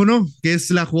trabajo, ¿no? Que es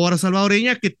la jugadora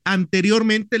salvadoreña que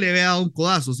anteriormente le había dado un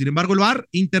codazo. Sin embargo, el VAR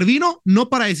intervino no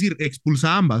para decir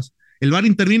expulsa a ambas. El VAR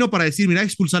intervino para decir, mira,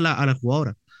 expulsa a la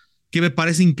jugadora. Que me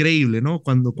parece increíble, ¿no?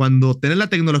 Cuando tenés la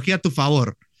tecnología a tu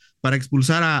favor para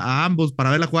expulsar a ambos,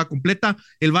 para ver la jugada completa,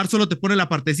 el VAR solo te pone la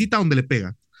partecita donde le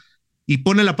pega. Y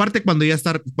pone la parte cuando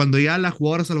ya la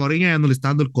jugadora salvadoreña ya no le está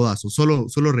dando el codazo,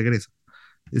 solo regresa.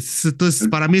 Entonces,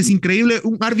 para mí es increíble,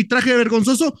 un arbitraje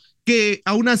vergonzoso que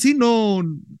aún así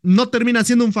no termina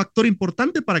siendo un factor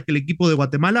importante para que el equipo de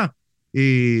Guatemala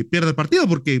pierda el partido,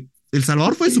 porque El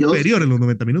Salvador fue Yo, superior en los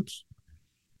 90 minutos.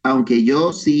 aunque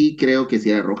yo sí creo que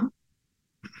sí era roja.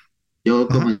 Yo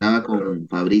Ajá. comentaba con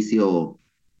Fabricio,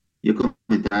 yo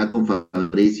comentaba con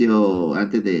Fabricio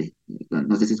antes de,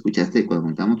 no sé si escuchaste cuando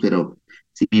comentamos, pero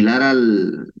similar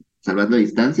al, salvando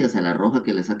distancias, a la roja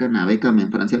que le sacan a Beckham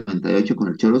en Francia 98 con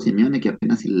el Cholo Simeone, que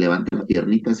apenas si le levanta la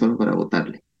piernita solo para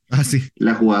botarle. Ah, sí.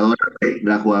 La jugadora,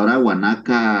 la jugadora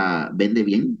guanaca vende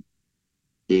bien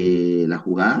la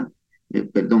jugada,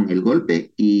 perdón, el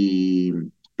golpe,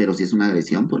 pero si es una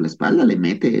agresión por la espalda, le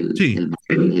mete Sí. el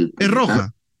Es puñetazo.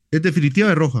 roja. Es definitiva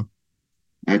de roja.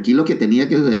 Aquí lo que tenía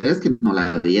que suceder es que no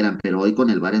la vieran, pero hoy con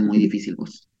el VAR es muy difícil,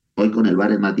 pues. Hoy con el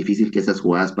VAR es más difícil que esas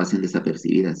jugadas pasen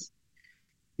desapercibidas.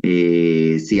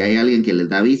 Si hay alguien que les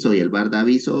da aviso y el VAR da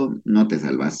aviso, no te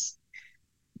salvas.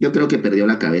 Yo creo que perdió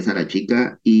la cabeza la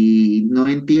chica y no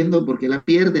entiendo por qué la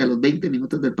pierde a los 20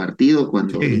 minutos del partido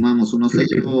cuando Sí. íbamos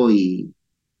 1-0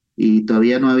 y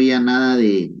todavía no había nada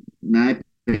de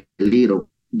peligro.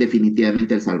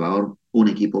 Definitivamente El Salvador, un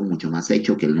equipo mucho más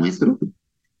hecho que el nuestro.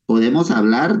 Podemos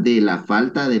hablar de la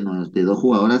falta de dos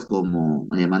jugadoras como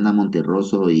Amanda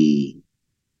Monterroso y,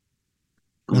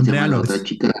 ¿cómo se Andrea llama la otra Álvarez.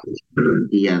 chica?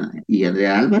 Y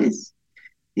Andrea Álvarez.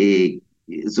 Eh,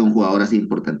 Son jugadoras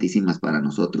importantísimas para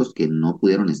nosotros que no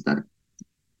pudieron estar,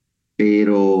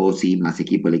 pero sí, más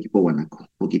equipo, el equipo guanaco, un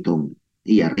poquito.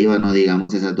 Y arriba, no digamos,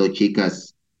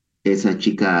 esas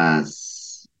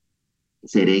chicas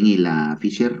Seren y la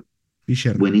Fisher,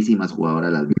 Fischer. buenísimas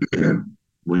jugadoras las dos.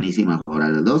 Buenísimas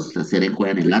jugadoras las dos. La Seren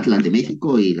juega en el Atlas de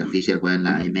México y la Fisher juega en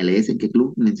la MLS. ¿En qué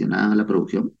club mencionaba la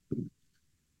producción?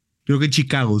 Creo que en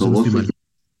Chicago, si no estoy Todos, mal.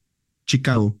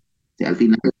 Chicago. al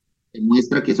final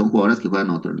demuestra que son jugadoras que juegan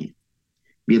a otro nivel,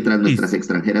 mientras Sí, nuestras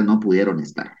extranjeras no pudieron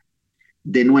estar.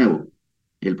 De nuevo,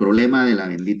 el problema de la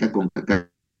bendita CONCACAF.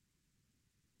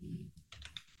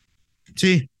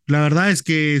 sí, la verdad es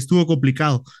que estuvo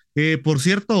complicado. Por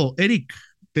cierto, Eric,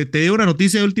 te dio una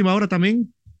noticia de última hora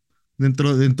también,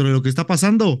 dentro de lo que está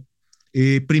pasando.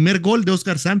 Primer gol de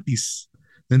Oscar Santis,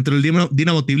 dentro del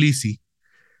Dinamo Tbilisi.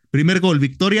 Primer gol,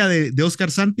 victoria de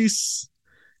Oscar Santis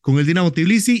con el Dinamo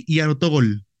Tbilisi y anotó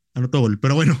gol.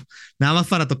 Pero bueno, nada más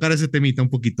para tocar ese temita un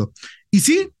poquito. Y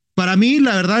sí, para mí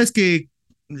la verdad es que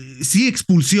sí,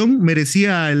 expulsión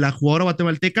merecía la jugadora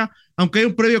guatemalteca, aunque hay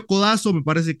un previo codazo, me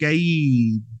parece que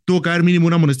ahí tuvo que haber mínimo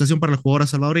una amonestación para la jugadora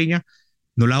salvadoreña,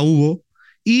 no la hubo,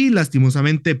 y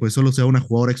lastimosamente pues solo sea una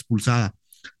jugadora expulsada.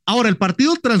 Ahora, el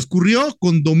partido transcurrió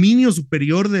con dominio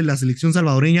superior de la selección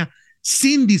salvadoreña,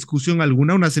 sin discusión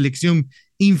alguna, una selección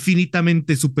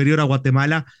infinitamente superior a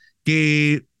Guatemala,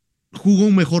 que jugó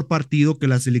un mejor partido que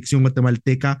la selección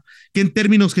guatemalteca, que en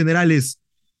términos generales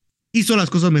hizo las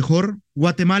cosas mejor.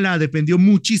 Guatemala dependió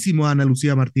muchísimo de Ana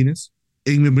Lucía Martínez.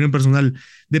 En mi opinión personal,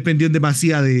 dependió en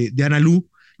demasía de Ana Lu,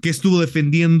 que estuvo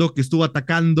defendiendo, que estuvo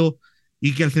atacando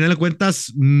y que al final de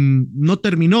cuentas no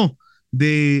terminó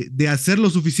de hacer lo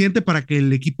suficiente para que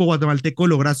el equipo guatemalteco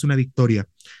lograse una victoria.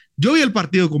 Yo vi el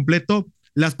partido completo.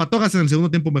 Las patojas en el segundo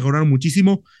tiempo mejoraron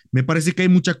muchísimo. Me parece que hay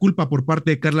mucha culpa por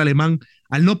parte de Carla Alemán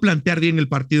al no plantear bien el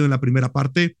partido en la primera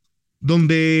parte,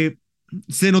 donde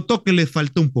se notó que le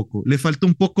faltó un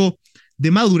poco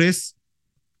de madurez,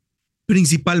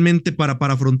 principalmente para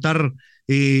afrontar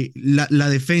la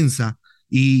defensa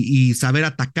y saber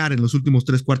atacar en los últimos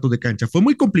 3 cuartos de cancha. Fue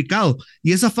muy complicado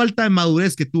y esa falta de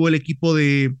madurez que tuvo el equipo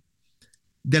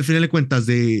al final de cuentas,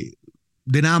 de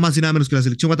nada más y nada menos que la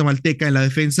selección guatemalteca en la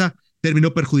defensa,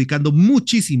 terminó perjudicando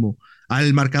muchísimo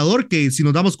al marcador, que si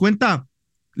nos damos cuenta,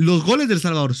 los goles del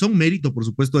Salvador son mérito, por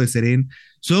supuesto, de Serén,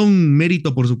 son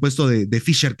mérito, por supuesto, de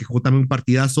Fischer, que jugó también un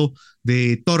partidazo,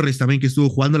 de Torres también, que estuvo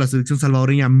jugando la selección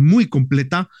salvadoreña muy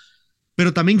completa,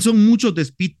 pero también son muchos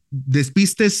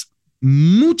despistes,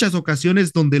 muchas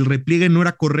ocasiones donde el repliegue no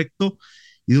era correcto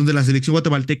y donde la selección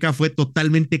guatemalteca fue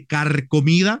totalmente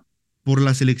carcomida por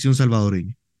la selección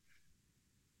salvadoreña.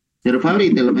 Pero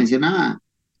Fabri, te lo mencionaba,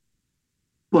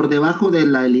 por debajo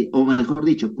de o mejor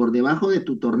dicho, por debajo de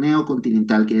tu torneo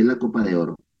continental, que es la Copa de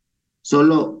Oro,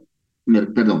 solo,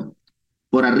 perdón,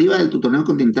 por arriba de tu torneo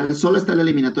continental, solo está la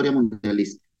eliminatoria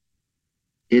mundialista.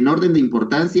 En orden de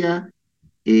importancia,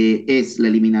 es la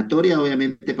eliminatoria,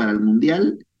 obviamente, para el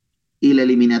Mundial y la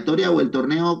eliminatoria o el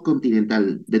torneo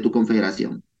continental de tu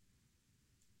confederación.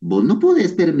 Vos no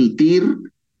podés permitir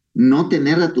no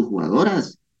tener a tus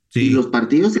jugadoras. Sí. Y los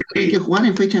partidos se tienen que jugar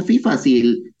en fecha FIFA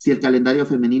si el calendario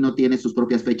femenino tiene sus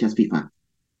propias fechas FIFA.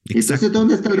 Exacto. Entonces,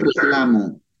 ¿dónde está el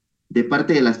reclamo de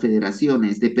parte de las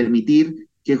federaciones de permitir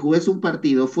que juegues un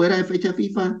partido fuera de fecha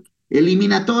FIFA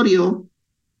eliminatorio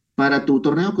para tu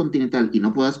torneo continental y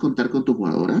no puedas contar con tus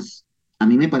jugadoras? A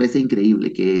mí me parece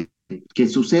increíble que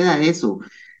suceda eso,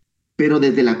 pero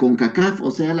desde la CONCACAF,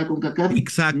 o sea, la CONCACAF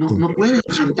no puede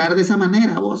cantar de esa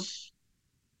manera, vos.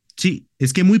 Sí,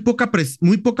 es que muy poca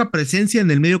presencia en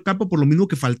el medio campo, por lo mismo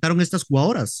que faltaron estas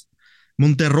jugadoras.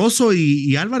 Monterroso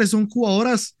y Álvarez son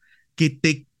jugadoras que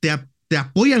te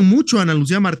apoyan mucho a Ana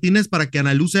Lucía Martínez para que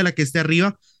Ana Lu sea la que esté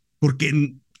arriba,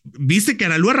 porque viste que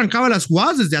Ana Lu arrancaba las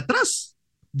jugadas desde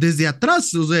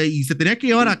atrás, o sea, y se tenía que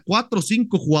llevar a 4 o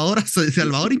 5 jugadoras de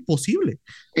Salvador, imposible.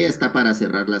 Ella está para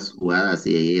cerrar las jugadas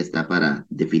y ella está para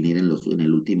definir en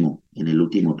el último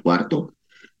cuarto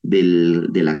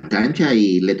de la cancha,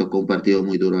 y le tocó un partido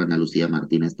muy duro a Ana Lucía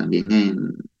Martínez también.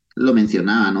 Lo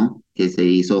mencionaba, ¿no? Que se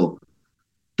hizo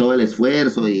todo el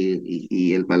esfuerzo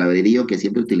y el palabrerío que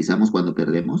siempre utilizamos cuando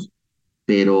perdemos,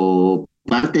 pero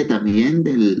parte también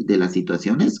de la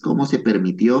situación es cómo se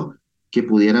permitió que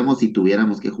pudiéramos y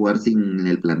tuviéramos que jugar sin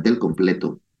el plantel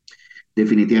completo.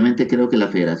 Definitivamente creo que la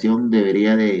federación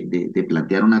debería de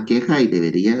plantear una queja y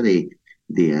debería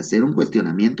de hacer un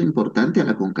cuestionamiento importante a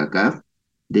la CONCACAF,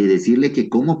 de decirle que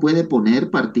cómo puede poner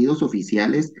partidos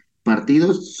oficiales,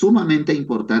 partidos sumamente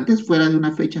importantes fuera de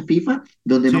una fecha FIFA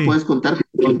donde no puedes contar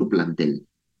con tu plantel.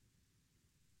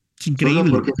 Es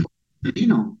increíble.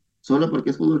 Solo porque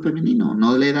es fútbol femenino,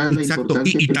 no le das la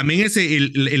importancia. Y también es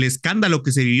el escándalo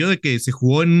que se vivió de que se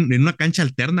jugó en una cancha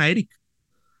alterna, Eric.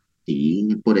 Sí,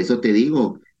 por eso te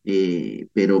digo,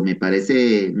 pero me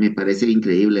parece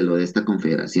increíble lo de esta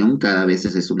confederación. Cada vez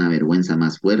es una vergüenza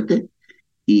más fuerte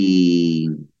y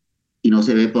no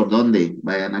se ve por dónde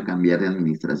vayan a cambiar de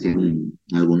administración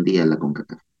algún día la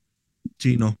CONCACAF.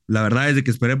 Sí, no, la verdad es de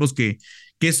que esperemos que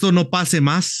esto no pase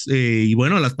más, y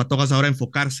bueno, las patojas ahora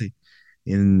enfocarse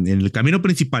en el camino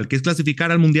principal, que es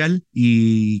clasificar al Mundial,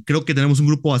 y creo que tenemos un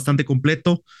grupo bastante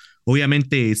completo.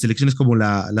 Obviamente selecciones como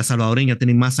la salvadoreña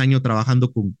tienen más años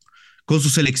trabajando con su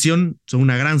selección, son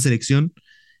una gran selección,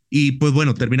 y pues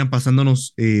bueno, terminan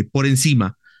pasándonos por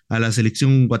encima a la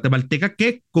selección guatemalteca,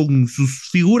 que con sus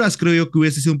figuras creo yo que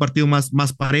hubiese sido un partido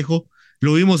más parejo.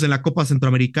 Lo vimos en la Copa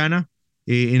Centroamericana,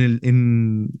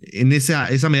 en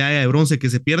esa medalla de bronce que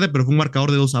se pierde, pero fue un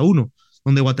marcador de 2-1,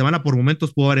 donde Guatemala por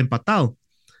momentos pudo haber empatado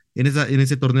en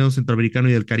ese torneo centroamericano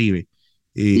y del Caribe.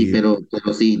 Sí, pero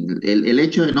sí, el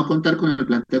hecho de no contar con el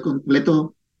plantel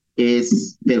completo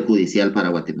es perjudicial para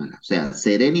Guatemala. O sea,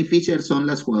 Serén y Fischer son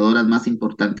las jugadoras más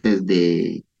importantes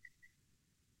del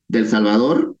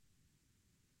Salvador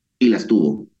y las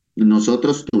tuvo.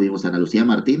 Nosotros tuvimos a Ana Lucía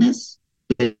Martínez,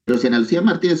 pero si Ana Lucía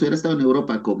Martínez hubiera estado en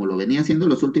Europa como lo venía haciendo en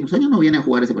los últimos años, no viene a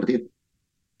jugar ese partido.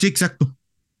 Sí, exacto,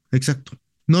 exacto.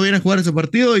 No viene a jugar ese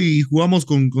partido y jugamos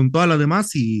con todas las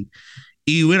demás y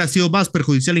hubiera sido más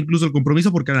perjudicial incluso el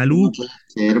compromiso porque No Analu puede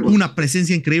ser, tuvo una vos.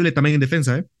 presencia increíble también en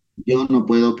defensa, ¿eh? Yo no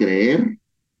puedo creer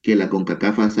que la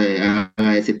CONCACAF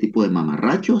haga ese tipo de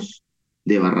mamarrachos,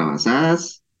 de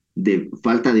barrabasadas, de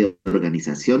falta de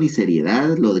organización y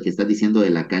seriedad, lo de que estás diciendo de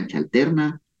la cancha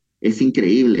alterna. Es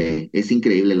increíble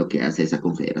lo que hace esa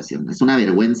confederación. Sí,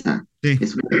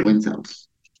 Es una vergüenza, vos.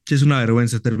 sí, es una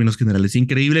vergüenza en términos generales.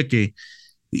 Increíble que,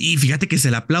 y fíjate que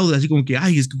se le aplaude, así como que,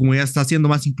 ay, es que como ya está haciendo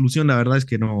más inclusión, la verdad es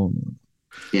que no,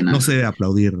 Que no nada. se debe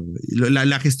aplaudir.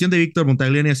 La gestión de Víctor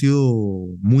Montagliani ha sido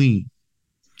muy,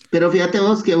 Pero fíjate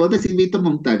vos que vos decís Vito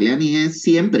Montagliani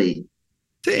sí,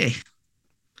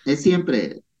 es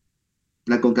siempre,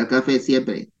 la CONCACAF es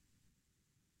siempre.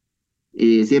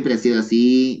 Siempre ha sido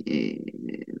así,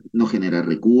 no genera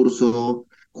recurso,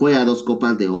 juega dos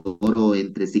copas de oro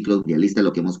entre ciclos mundialistas,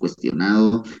 lo que hemos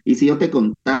cuestionado. Y si yo te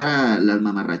contara las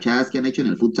mamarrachadas que han hecho en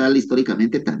el futsal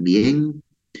históricamente, también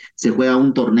se juega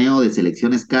un torneo de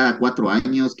selecciones cada 4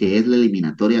 años, que es la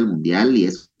eliminatoria al mundial, y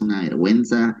es una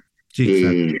vergüenza. sí,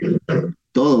 exacto. Eh,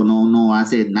 Todo, no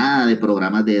hace nada de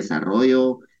programas de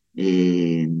desarrollo.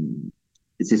 eh,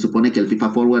 Se supone que el FIFA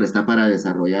Forward está para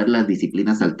desarrollar las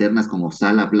disciplinas alternas como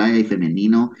sala, playa y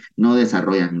femenino. No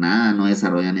desarrollan nada, no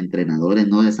desarrollan entrenadores,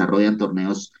 no desarrollan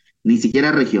torneos ni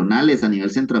siquiera regionales a nivel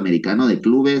centroamericano de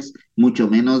clubes, mucho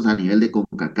menos a nivel de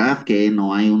CONCACAF, que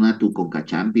no hay una tu CONCA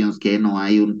Champions, que no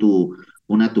hay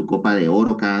una tu Copa de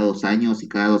Oro cada 2 años y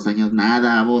cada 2 años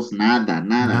nada, vos, nada,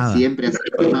 nada. Nada. Siempre ha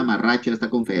sido un amarracho esta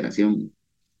confederación.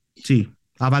 Sí,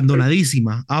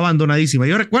 abandonadísima, abandonadísima.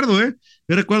 Yo recuerdo, ¿eh?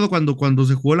 Yo recuerdo cuando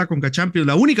se jugó la Conca Champions,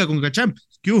 la única Conca Champions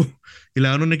que hubo, y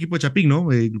la ganó un equipo de Chapín, ¿no?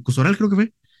 Costoral creo que fue.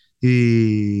 No,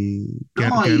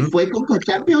 Que y ganó. fue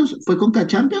Conca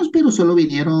Champions, pero solo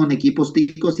vinieron equipos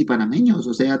ticos y panameños.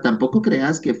 O sea, tampoco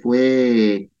creas que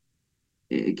fue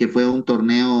un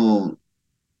torneo,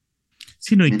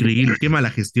 Sí, no, ¿me increíble, entendés? qué mala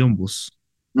gestión, vos.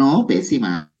 No,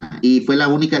 pésima. Y fue la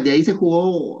única, de ahí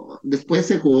después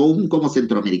se jugó un como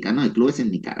centroamericano de clubes en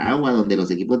Nicaragua, donde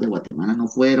los equipos de Guatemala no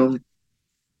fueron,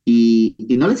 y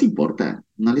no les importa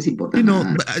Sí, no,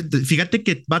 nada. fíjate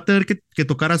que va a tener que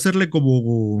tocar hacerle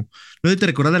como, no sé si te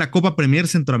recordás de la Copa Premier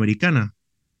Centroamericana,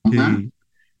 Ajá, que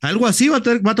algo así va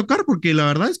a tocar, porque la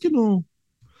verdad es que no, o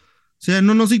sea,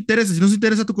 no nos interesa, si no se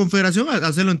interesa tu confederación,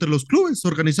 hacerlo entre los clubes,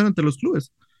 organizar entre los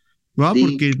clubes. ¿Va? sí.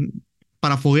 Porque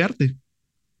para foguearte.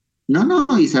 No, no,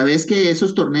 y sabes que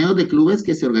esos torneos de clubes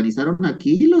que se organizaron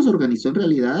aquí los organizó en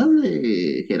realidad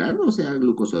Gerardo, o sea,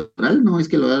 Glucosoral, no es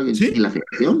que lo haga ni Sí, la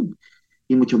federación,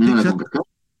 y mucho sí, menos la exacto. CONCACAF.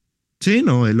 Sí,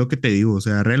 no, es lo que te digo. O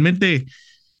sea, realmente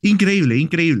increíble,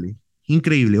 increíble,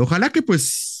 increíble. Ojalá que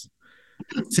pues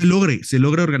se logre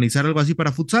organizar algo así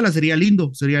para futsal. Sería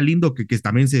lindo que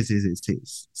también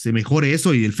se mejore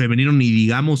eso y el femenino ni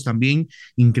digamos también.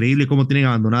 Increíble cómo tienen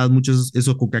abandonadas muchos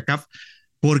esos CONCACAF,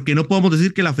 porque no podemos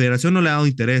decir que la federación no le ha dado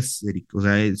interés, Eric. O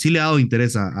sea, sí le ha dado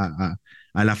interés a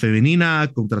la femenina,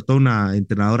 contrató una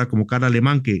entrenadora como Carla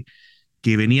Alemán que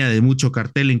venía de mucho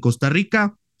cartel en Costa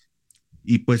Rica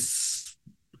y pues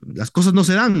las cosas no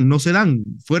se dan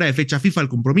fuera de fecha FIFA el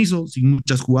compromiso, sin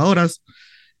muchas jugadoras,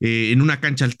 en una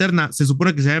cancha alterna. Se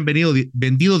supone que se habían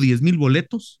vendido 10,000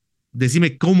 boletos.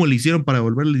 Decime cómo le hicieron para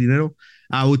devolverle el dinero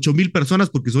a 8,000 personas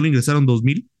porque solo ingresaron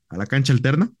 2,000 a la cancha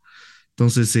alterna.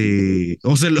 Entonces,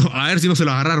 a ver si no se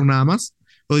lo agarraron nada más.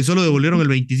 O solo devolvieron el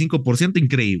 25%,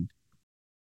 increíble.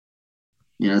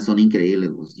 Mira, son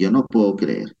increíbles, vos, yo no puedo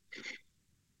creer.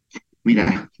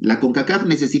 Mira, la CONCACAF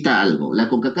necesita algo, la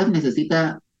CONCACAF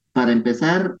necesita, para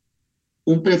empezar,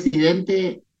 un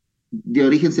presidente de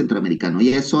origen centroamericano,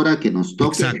 ya es hora que nos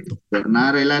toque Exacto,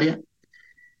 gobernar el área.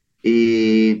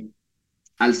 Eh,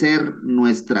 Al ser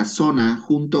nuestra zona,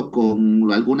 junto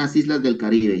con algunas islas del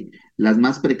Caribe, las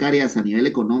más precarias a nivel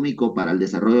económico para el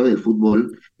desarrollo del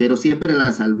fútbol, pero siempre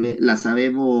las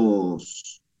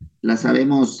sabemos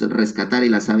rescatar y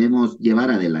las sabemos llevar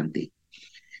adelante.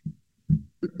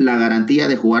 La garantía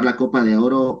de jugar la Copa de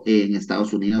Oro en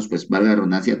Estados Unidos, pues valga la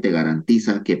redundancia, te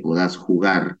garantiza que puedas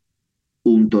jugar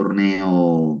un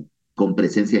torneo con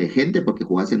presencia de gente porque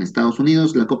jugás en Estados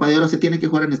Unidos. La Copa de Oro se tiene que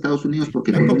jugar en Estados Unidos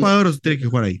porque la el Copa país, de Oro se tiene que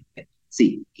jugar ahí.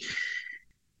 sí.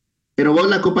 Pero vos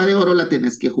la Copa de Oro la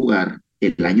tenés que jugar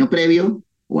el año previo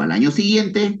o al año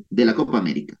siguiente de la Copa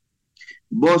América.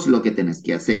 Vos lo que tenés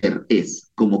que hacer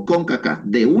es, como CONCACAF,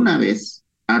 de una vez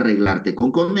arreglarte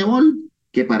con CONMEBOL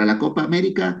que para la Copa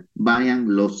América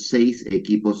vayan los 6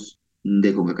 equipos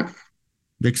de CONCACAF.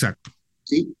 Exacto.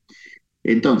 ¿Sí?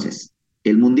 Entonces,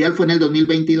 el Mundial fue en el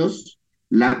 2022,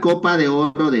 la Copa de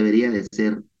Oro debería de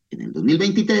ser en el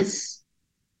 2023,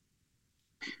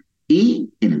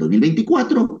 y en el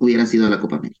 2024 hubiera sido la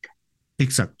Copa América.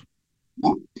 Exacto.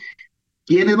 ¿No?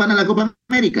 ¿Quiénes van a la Copa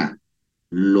América?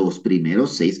 Los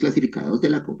primeros 6 clasificados de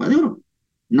la Copa de Oro.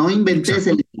 No inventes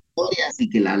Exacto. eliminatorias y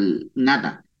que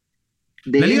nada.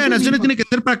 La De Liga de esos Naciones mismos tiene que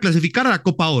ser para clasificar a la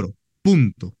Copa Oro.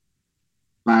 Punto.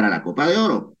 para la Copa de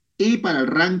Oro y para el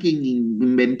ranking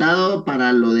inventado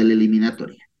para lo de la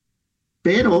eliminatoria.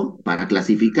 Pero para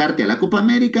clasificarte a la Copa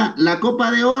América, la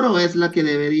Copa de Oro es la que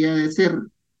debería de ser.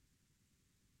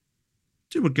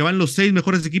 Sí, porque van los 6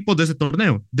 mejores equipos de ese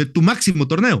torneo, de tu máximo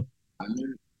torneo.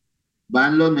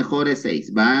 Van los mejores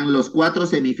 6, van los 4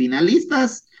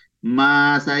 semifinalistas,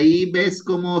 más ahí ves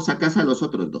cómo sacas a los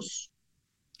otros 2.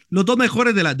 Los 2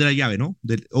 mejores de la llave, ¿no?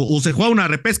 O se juega una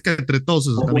repesca entre todos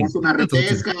esos O también. juegas una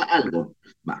repesca, algo.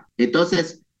 Va.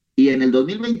 Entonces, y en el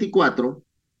 2024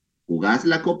 jugás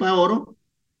la Copa Oro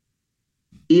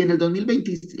y en el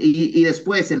 2020 y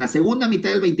después en la segunda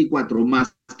mitad del 24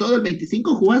 más todo el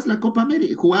 25 jugás la Copa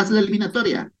América, jugás la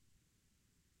eliminatoria.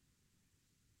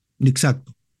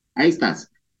 Exacto. Ahí estás.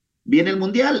 Viene el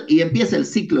Mundial y empieza el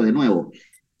ciclo de nuevo.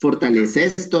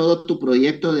 Fortaleces todo tu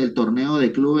proyecto del torneo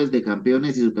de clubes de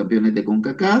campeones y subcampeones de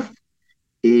CONCACAF.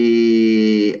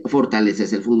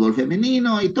 Fortaleces el fútbol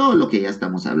femenino y todo lo que ya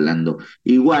estamos hablando.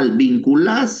 Igual,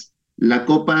 vinculas la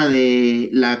Copa de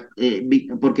la,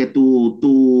 porque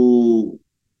tu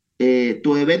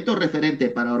evento referente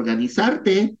para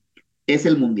organizarte es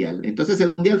el Mundial. Entonces,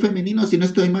 el Mundial femenino, si no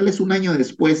estoy mal, es un año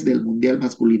después del Mundial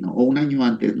masculino o un año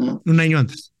antes, ¿no? Un año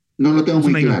antes. No lo tengo Es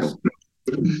un muy año antes.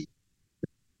 claro.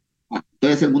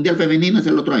 Entonces, el Mundial femenino es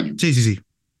el otro año. Sí, sí, sí.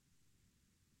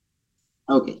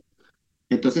 Ok.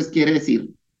 Entonces, quiere decir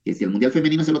que si el Mundial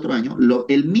femenino es el otro año,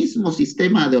 el mismo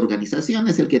sistema de organización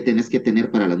es el que tenés que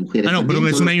tener para las mujeres Ah, no, también.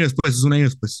 perdón, es un año después, es un año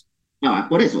después.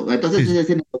 Por eso. Entonces, Sí, sí. es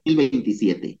en el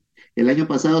 2027. El año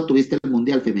pasado tuviste el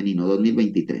Mundial Femenino,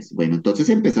 2023. Bueno, entonces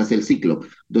empezás el ciclo.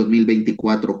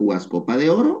 2024 jugás Copa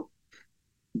de Oro.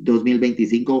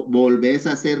 2025 volvés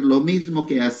a hacer lo mismo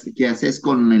que haces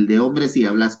con el de hombres y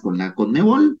hablas con la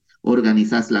Conmebol.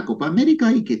 Organizás la Copa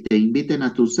América y que te inviten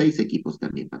a tus 6 equipos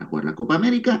también para jugar la Copa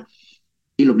América.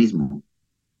 Y lo mismo.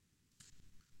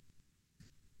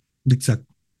 Exacto.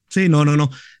 Sí, no, no, no.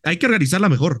 Hay que organizarla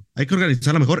mejor. Hay que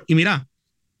organizarla mejor. Y mira,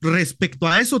 respecto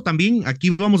a eso también, aquí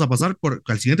vamos a pasar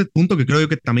al siguiente punto que creo yo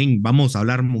que también vamos a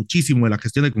hablar muchísimo de la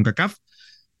gestión de CONCACAF,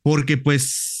 porque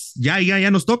pues ya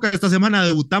nos toca. Esta semana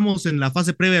debutamos en la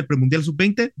fase previa del premundial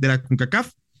sub-20 de la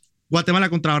CONCACAF. Guatemala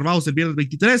contra Barbados el viernes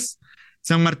 23,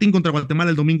 San Martín contra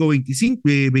Guatemala el domingo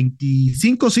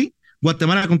 25, sí.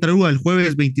 Guatemala contra Aruba el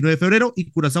jueves 29 de febrero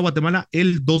y Curazao Guatemala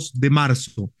el 2 de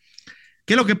marzo.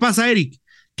 ¿Qué es lo que pasa, Eric?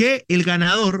 Que el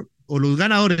ganador o los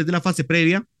ganadores de la fase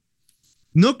previa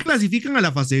no clasifican a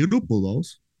la fase de grupos,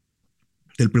 vamos,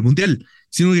 del premundial,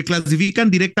 sino que clasifican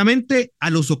directamente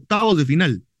a los octavos de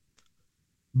final.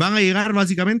 Van a llegar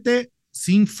básicamente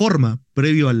sin forma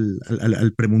previo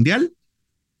al premundial,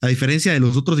 a diferencia de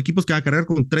los otros equipos que van a cargar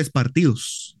con 3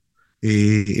 partidos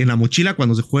en la mochila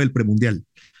cuando se juegue el premundial.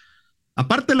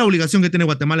 Aparte de la obligación que tiene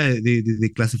Guatemala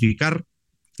de clasificar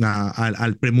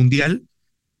al premundial,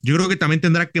 yo creo que también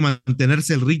tendrá que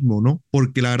mantenerse el ritmo, ¿no?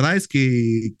 Porque la verdad es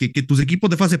que tus equipos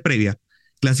de fase previa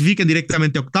clasifiquen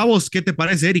directamente a octavos. ¿Qué te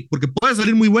parece, Eric? Porque puede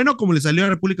salir muy bueno, como le salió a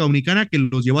la República Dominicana, que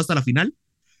los llevó hasta la final,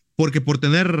 porque por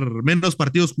tener menos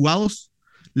partidos jugados,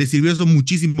 le sirvió eso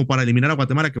muchísimo para eliminar a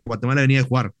Guatemala, que Guatemala venía de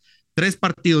jugar 3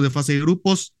 partidos de fase de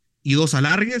grupos y 2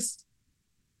 alargues.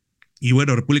 Y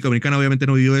bueno, República Dominicana obviamente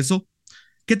no vivió eso.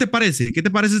 ¿Qué te parece? ¿Qué te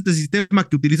parece este sistema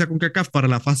que utiliza CONCACAF para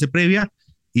la fase previa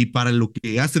y para lo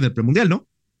que hace en el premundial, no?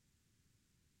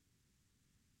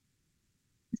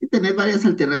 Sí, tenés varias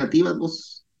alternativas,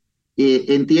 vos.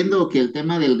 Entiendo que el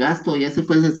tema del gasto ya se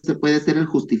puede ser el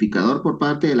justificador por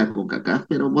parte de la CONCACAF,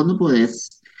 pero vos no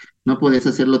podés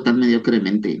hacerlo tan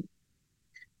mediocremente.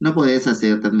 No podés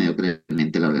hacer tan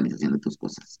mediocremente la organización de tus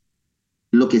cosas.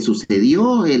 Lo que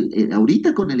sucedió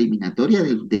ahorita con la eliminatoria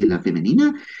de la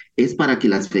femenina es para que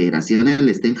las federaciones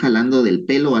le estén jalando del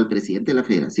pelo al presidente de la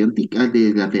federación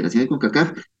de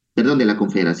CONCACAF, perdón, de la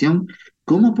confederación.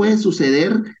 ¿Cómo puede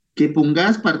suceder que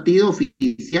pongas partido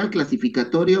oficial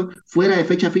clasificatorio fuera de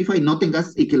fecha FIFA y no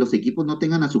tengas y que los equipos no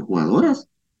tengan a sus jugadoras?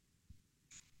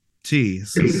 Sí,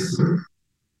 es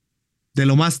de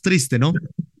lo más triste, ¿no?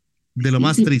 De lo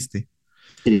más Tristísimo,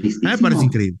 triste. A mí me parece tristísimo.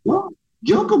 increíble.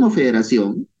 Yo como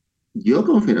federación, yo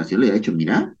como federación le he dicho,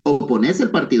 mira, o pones el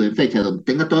partido en fecha donde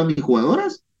tenga todas mis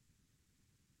jugadoras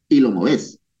y lo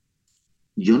moves.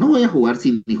 Yo no voy a jugar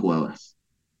sin mis jugadoras.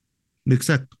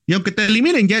 Exacto. Y aunque te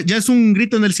eliminen, ya es un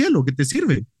grito en el cielo que te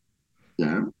sirve.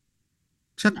 Claro.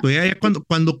 Exacto, ya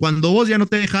cuando vos ya no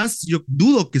te dejas, yo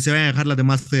dudo que se vayan a dejar las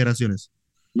demás federaciones.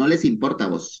 No les importa a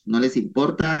vos, no les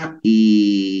importa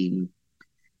y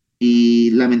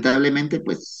lamentablemente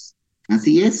pues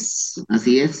así es.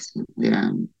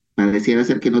 Pareciera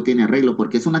ser que no tiene arreglo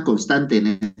porque es una constante en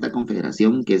esta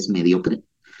confederación que es mediocre.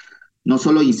 No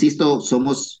solo, insisto,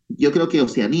 yo creo que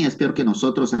Oceanía es peor que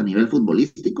nosotros a nivel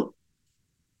futbolístico,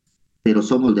 pero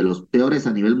somos de los peores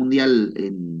a nivel mundial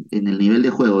en el nivel de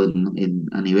juego,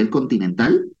 a nivel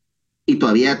continental, y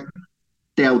todavía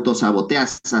te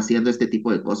autosaboteas haciendo este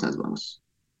tipo de cosas, vamos.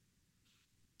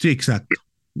 Sí, exacto.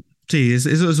 Sí, eso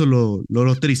es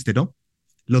lo triste, ¿no?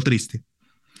 Lo triste.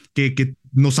 Que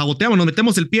nos saboteamos, nos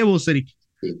metemos el pie, vos, Eric.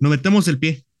 Sí. Nos metemos el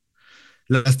pie,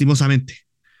 lastimosamente.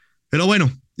 Pero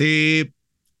bueno,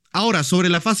 ahora, sobre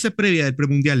la fase previa del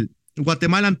premundial,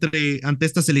 Guatemala ante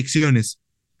estas elecciones,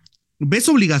 ¿ves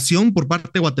obligación por parte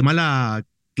de Guatemala a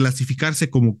clasificarse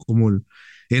como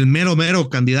el mero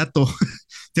candidato?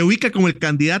 ¿Se ubica como el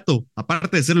candidato,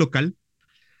 aparte de ser local,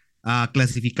 a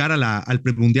clasificar al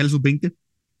premundial sub-20?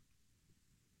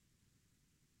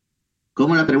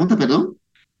 ¿Cómo la pregunta, perdón?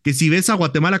 Que si ves a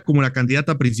Guatemala como la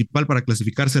candidata principal para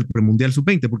clasificarse al premundial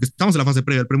sub-20, porque estamos en la fase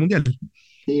previa del premundial.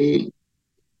 Sí.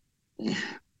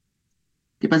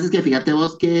 ¿Qué pasa? Es que fíjate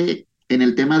vos que en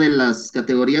el tema de las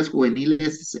categorías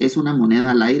juveniles es una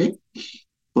moneda al aire,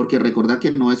 porque recordad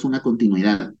que no es una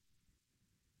continuidad.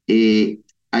 Eh,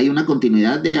 Hay una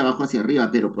continuidad de abajo hacia arriba,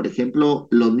 pero por ejemplo,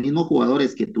 los mismos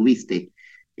jugadores que tuviste,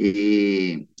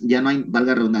 ya no hay,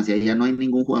 valga redundancia, ya no hay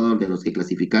ningún jugador de los que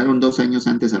clasificaron 2 años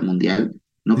antes al Mundial,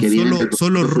 no que vienen del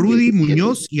Solo Rudy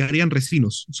Muñoz y Arián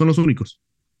Recinos son los únicos.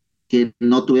 que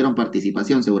no tuvieron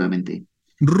participación seguramente.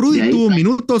 Rudy tuvo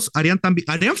minutos, Arián también.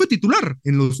 Arián fue titular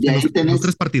en los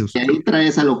 3 partidos. Y ahí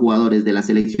traes a los jugadores de la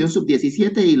selección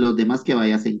sub-17 y los demás que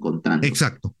vayas encontrando.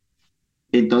 Exacto.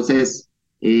 Entonces,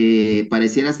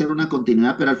 pareciera ser una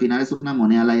continuidad, pero al final es una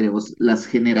moneda al aire. Las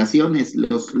generaciones,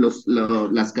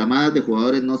 las camadas de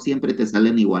jugadores no siempre te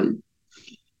salen igual.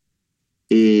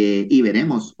 Y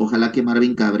veremos. Ojalá que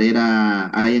Marvin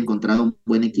Cabrera haya encontrado un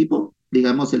buen equipo.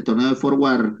 Digamos, el torneo de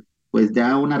Forward pues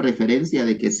da una referencia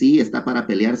de que sí está para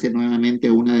pelearse nuevamente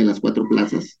una de las 4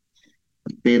 plazas,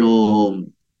 pero,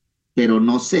 pero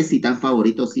no sé si tan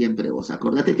favorito siempre. Vos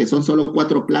acordate que son solo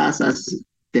 4 plazas,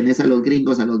 tenés a los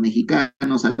gringos, a los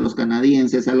mexicanos, a los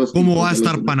canadienses, a los... ¿Cómo va a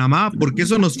estar Panamá? Porque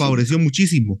eso nos favoreció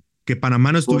muchísimo, que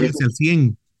Panamá no estuviese al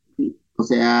 100. O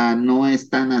sea, no es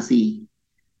tan así.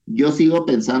 Yo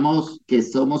pensamos que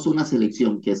somos una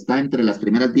selección que está entre las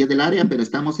primeras 10 del área, pero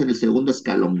estamos en el segundo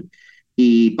escalón.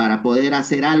 Y para poder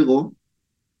hacer algo,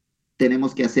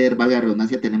 tenemos que hacer, valga la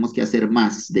redundancia, tenemos que hacer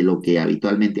más de lo que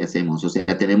habitualmente hacemos. O sea,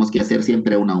 tenemos que hacer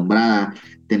siempre una hombrada,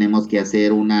 tenemos que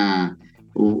hacer un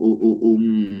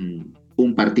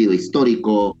partido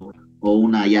histórico o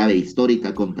una llave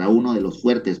histórica contra uno de los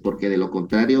fuertes, porque de lo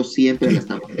contrario siempre la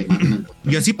estamos quemando.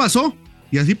 Y así pasó,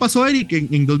 Eric,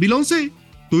 en 2011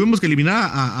 tuvimos que eliminar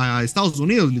a Estados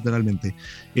Unidos, literalmente.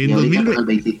 En y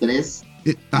 2023...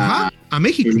 a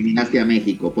México. Eliminaste a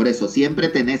México, por eso siempre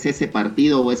tenés ese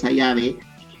partido o esa llave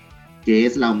que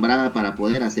es la hombrada para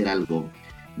poder hacer algo.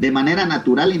 De manera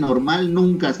natural y normal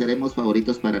nunca seremos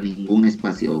favoritos para ningún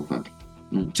espacio, Fabio.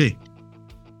 Nunca. Sí.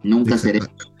 Nunca seremos.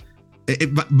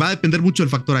 Va a depender mucho del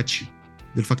factor H.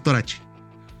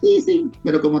 Sí,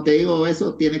 pero como te digo,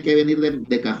 eso tiene que venir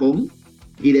de cajón.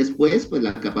 Y después, pues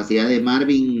la capacidad de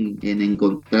Marvin en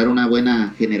encontrar una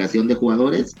buena generación de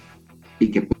jugadores y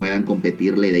que puedan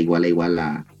competirle de igual a igual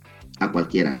a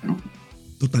cualquiera, ¿no?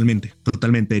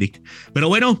 Totalmente, Eric. Pero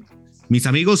bueno, mis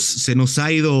amigos, se nos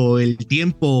ha ido el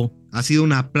tiempo. Ha sido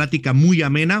una plática muy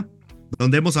amena,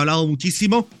 donde hemos hablado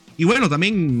muchísimo. Y bueno,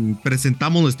 también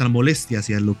presentamos nuestra molestia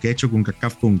hacia lo que ha hecho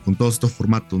CONCACAF con todos estos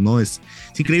formatos, ¿no? Es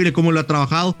increíble cómo lo ha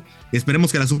trabajado.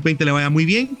 Esperemos que a la sub-20 le vaya muy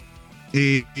bien.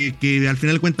 Que al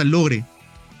final de cuentas logre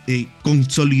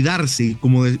consolidarse,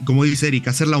 como dice Eric,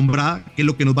 hacer la hombrada, que es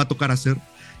lo que nos va a tocar hacer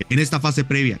en esta fase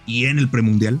previa y en el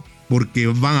premundial, porque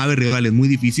van a haber rivales muy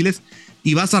difíciles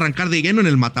y vas a arrancar de lleno en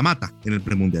el mata-mata en el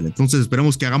premundial. Entonces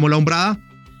esperemos que hagamos la hombrada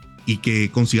y que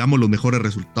consigamos los mejores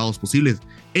resultados posibles.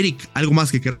 Eric, ¿algo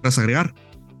más que quieras agregar?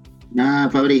 Nada,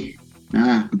 Fabri,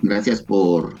 nada, gracias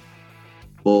por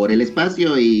el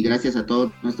espacio y gracias a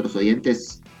todos nuestros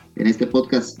oyentes en este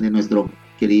podcast de nuestro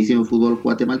queridísimo fútbol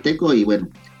guatemalteco. Y bueno,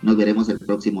 nos veremos el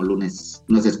próximo lunes.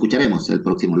 Nos escucharemos el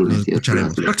próximo lunes.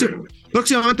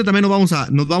 Próximamente también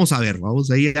nos vamos a ver. Vamos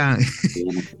ahí a...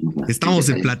 Estamos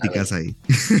en pláticas ahí.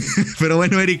 Pero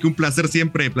bueno, Eric, un placer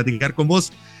siempre platicar con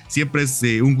vos. Siempre es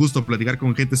un gusto platicar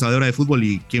con gente sabedora de fútbol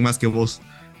y quién más que vos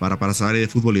para saber de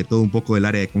fútbol y de todo un poco del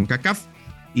área de CONCACAF.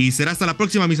 Y será hasta la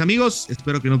próxima, mis amigos.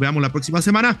 Espero que nos veamos la próxima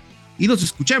semana y nos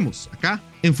escuchemos acá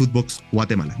en Footbox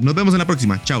Guatemala. Nos vemos en la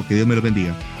próxima. Chao, que Dios me los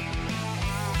bendiga.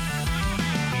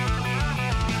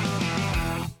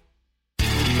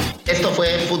 Esto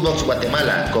fue Footbox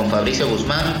Guatemala con Fabricio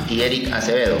Guzmán y Eric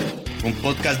Acevedo. Un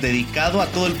podcast dedicado a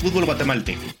todo el fútbol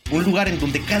guatemalteco. Un lugar en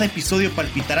donde cada episodio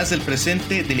palpitarás el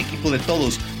presente del equipo de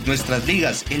todos, nuestras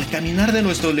ligas, el caminar de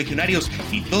nuestros legionarios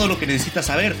y todo lo que necesitas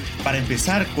saber para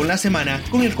empezar con la semana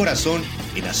con el corazón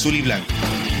en azul y blanco.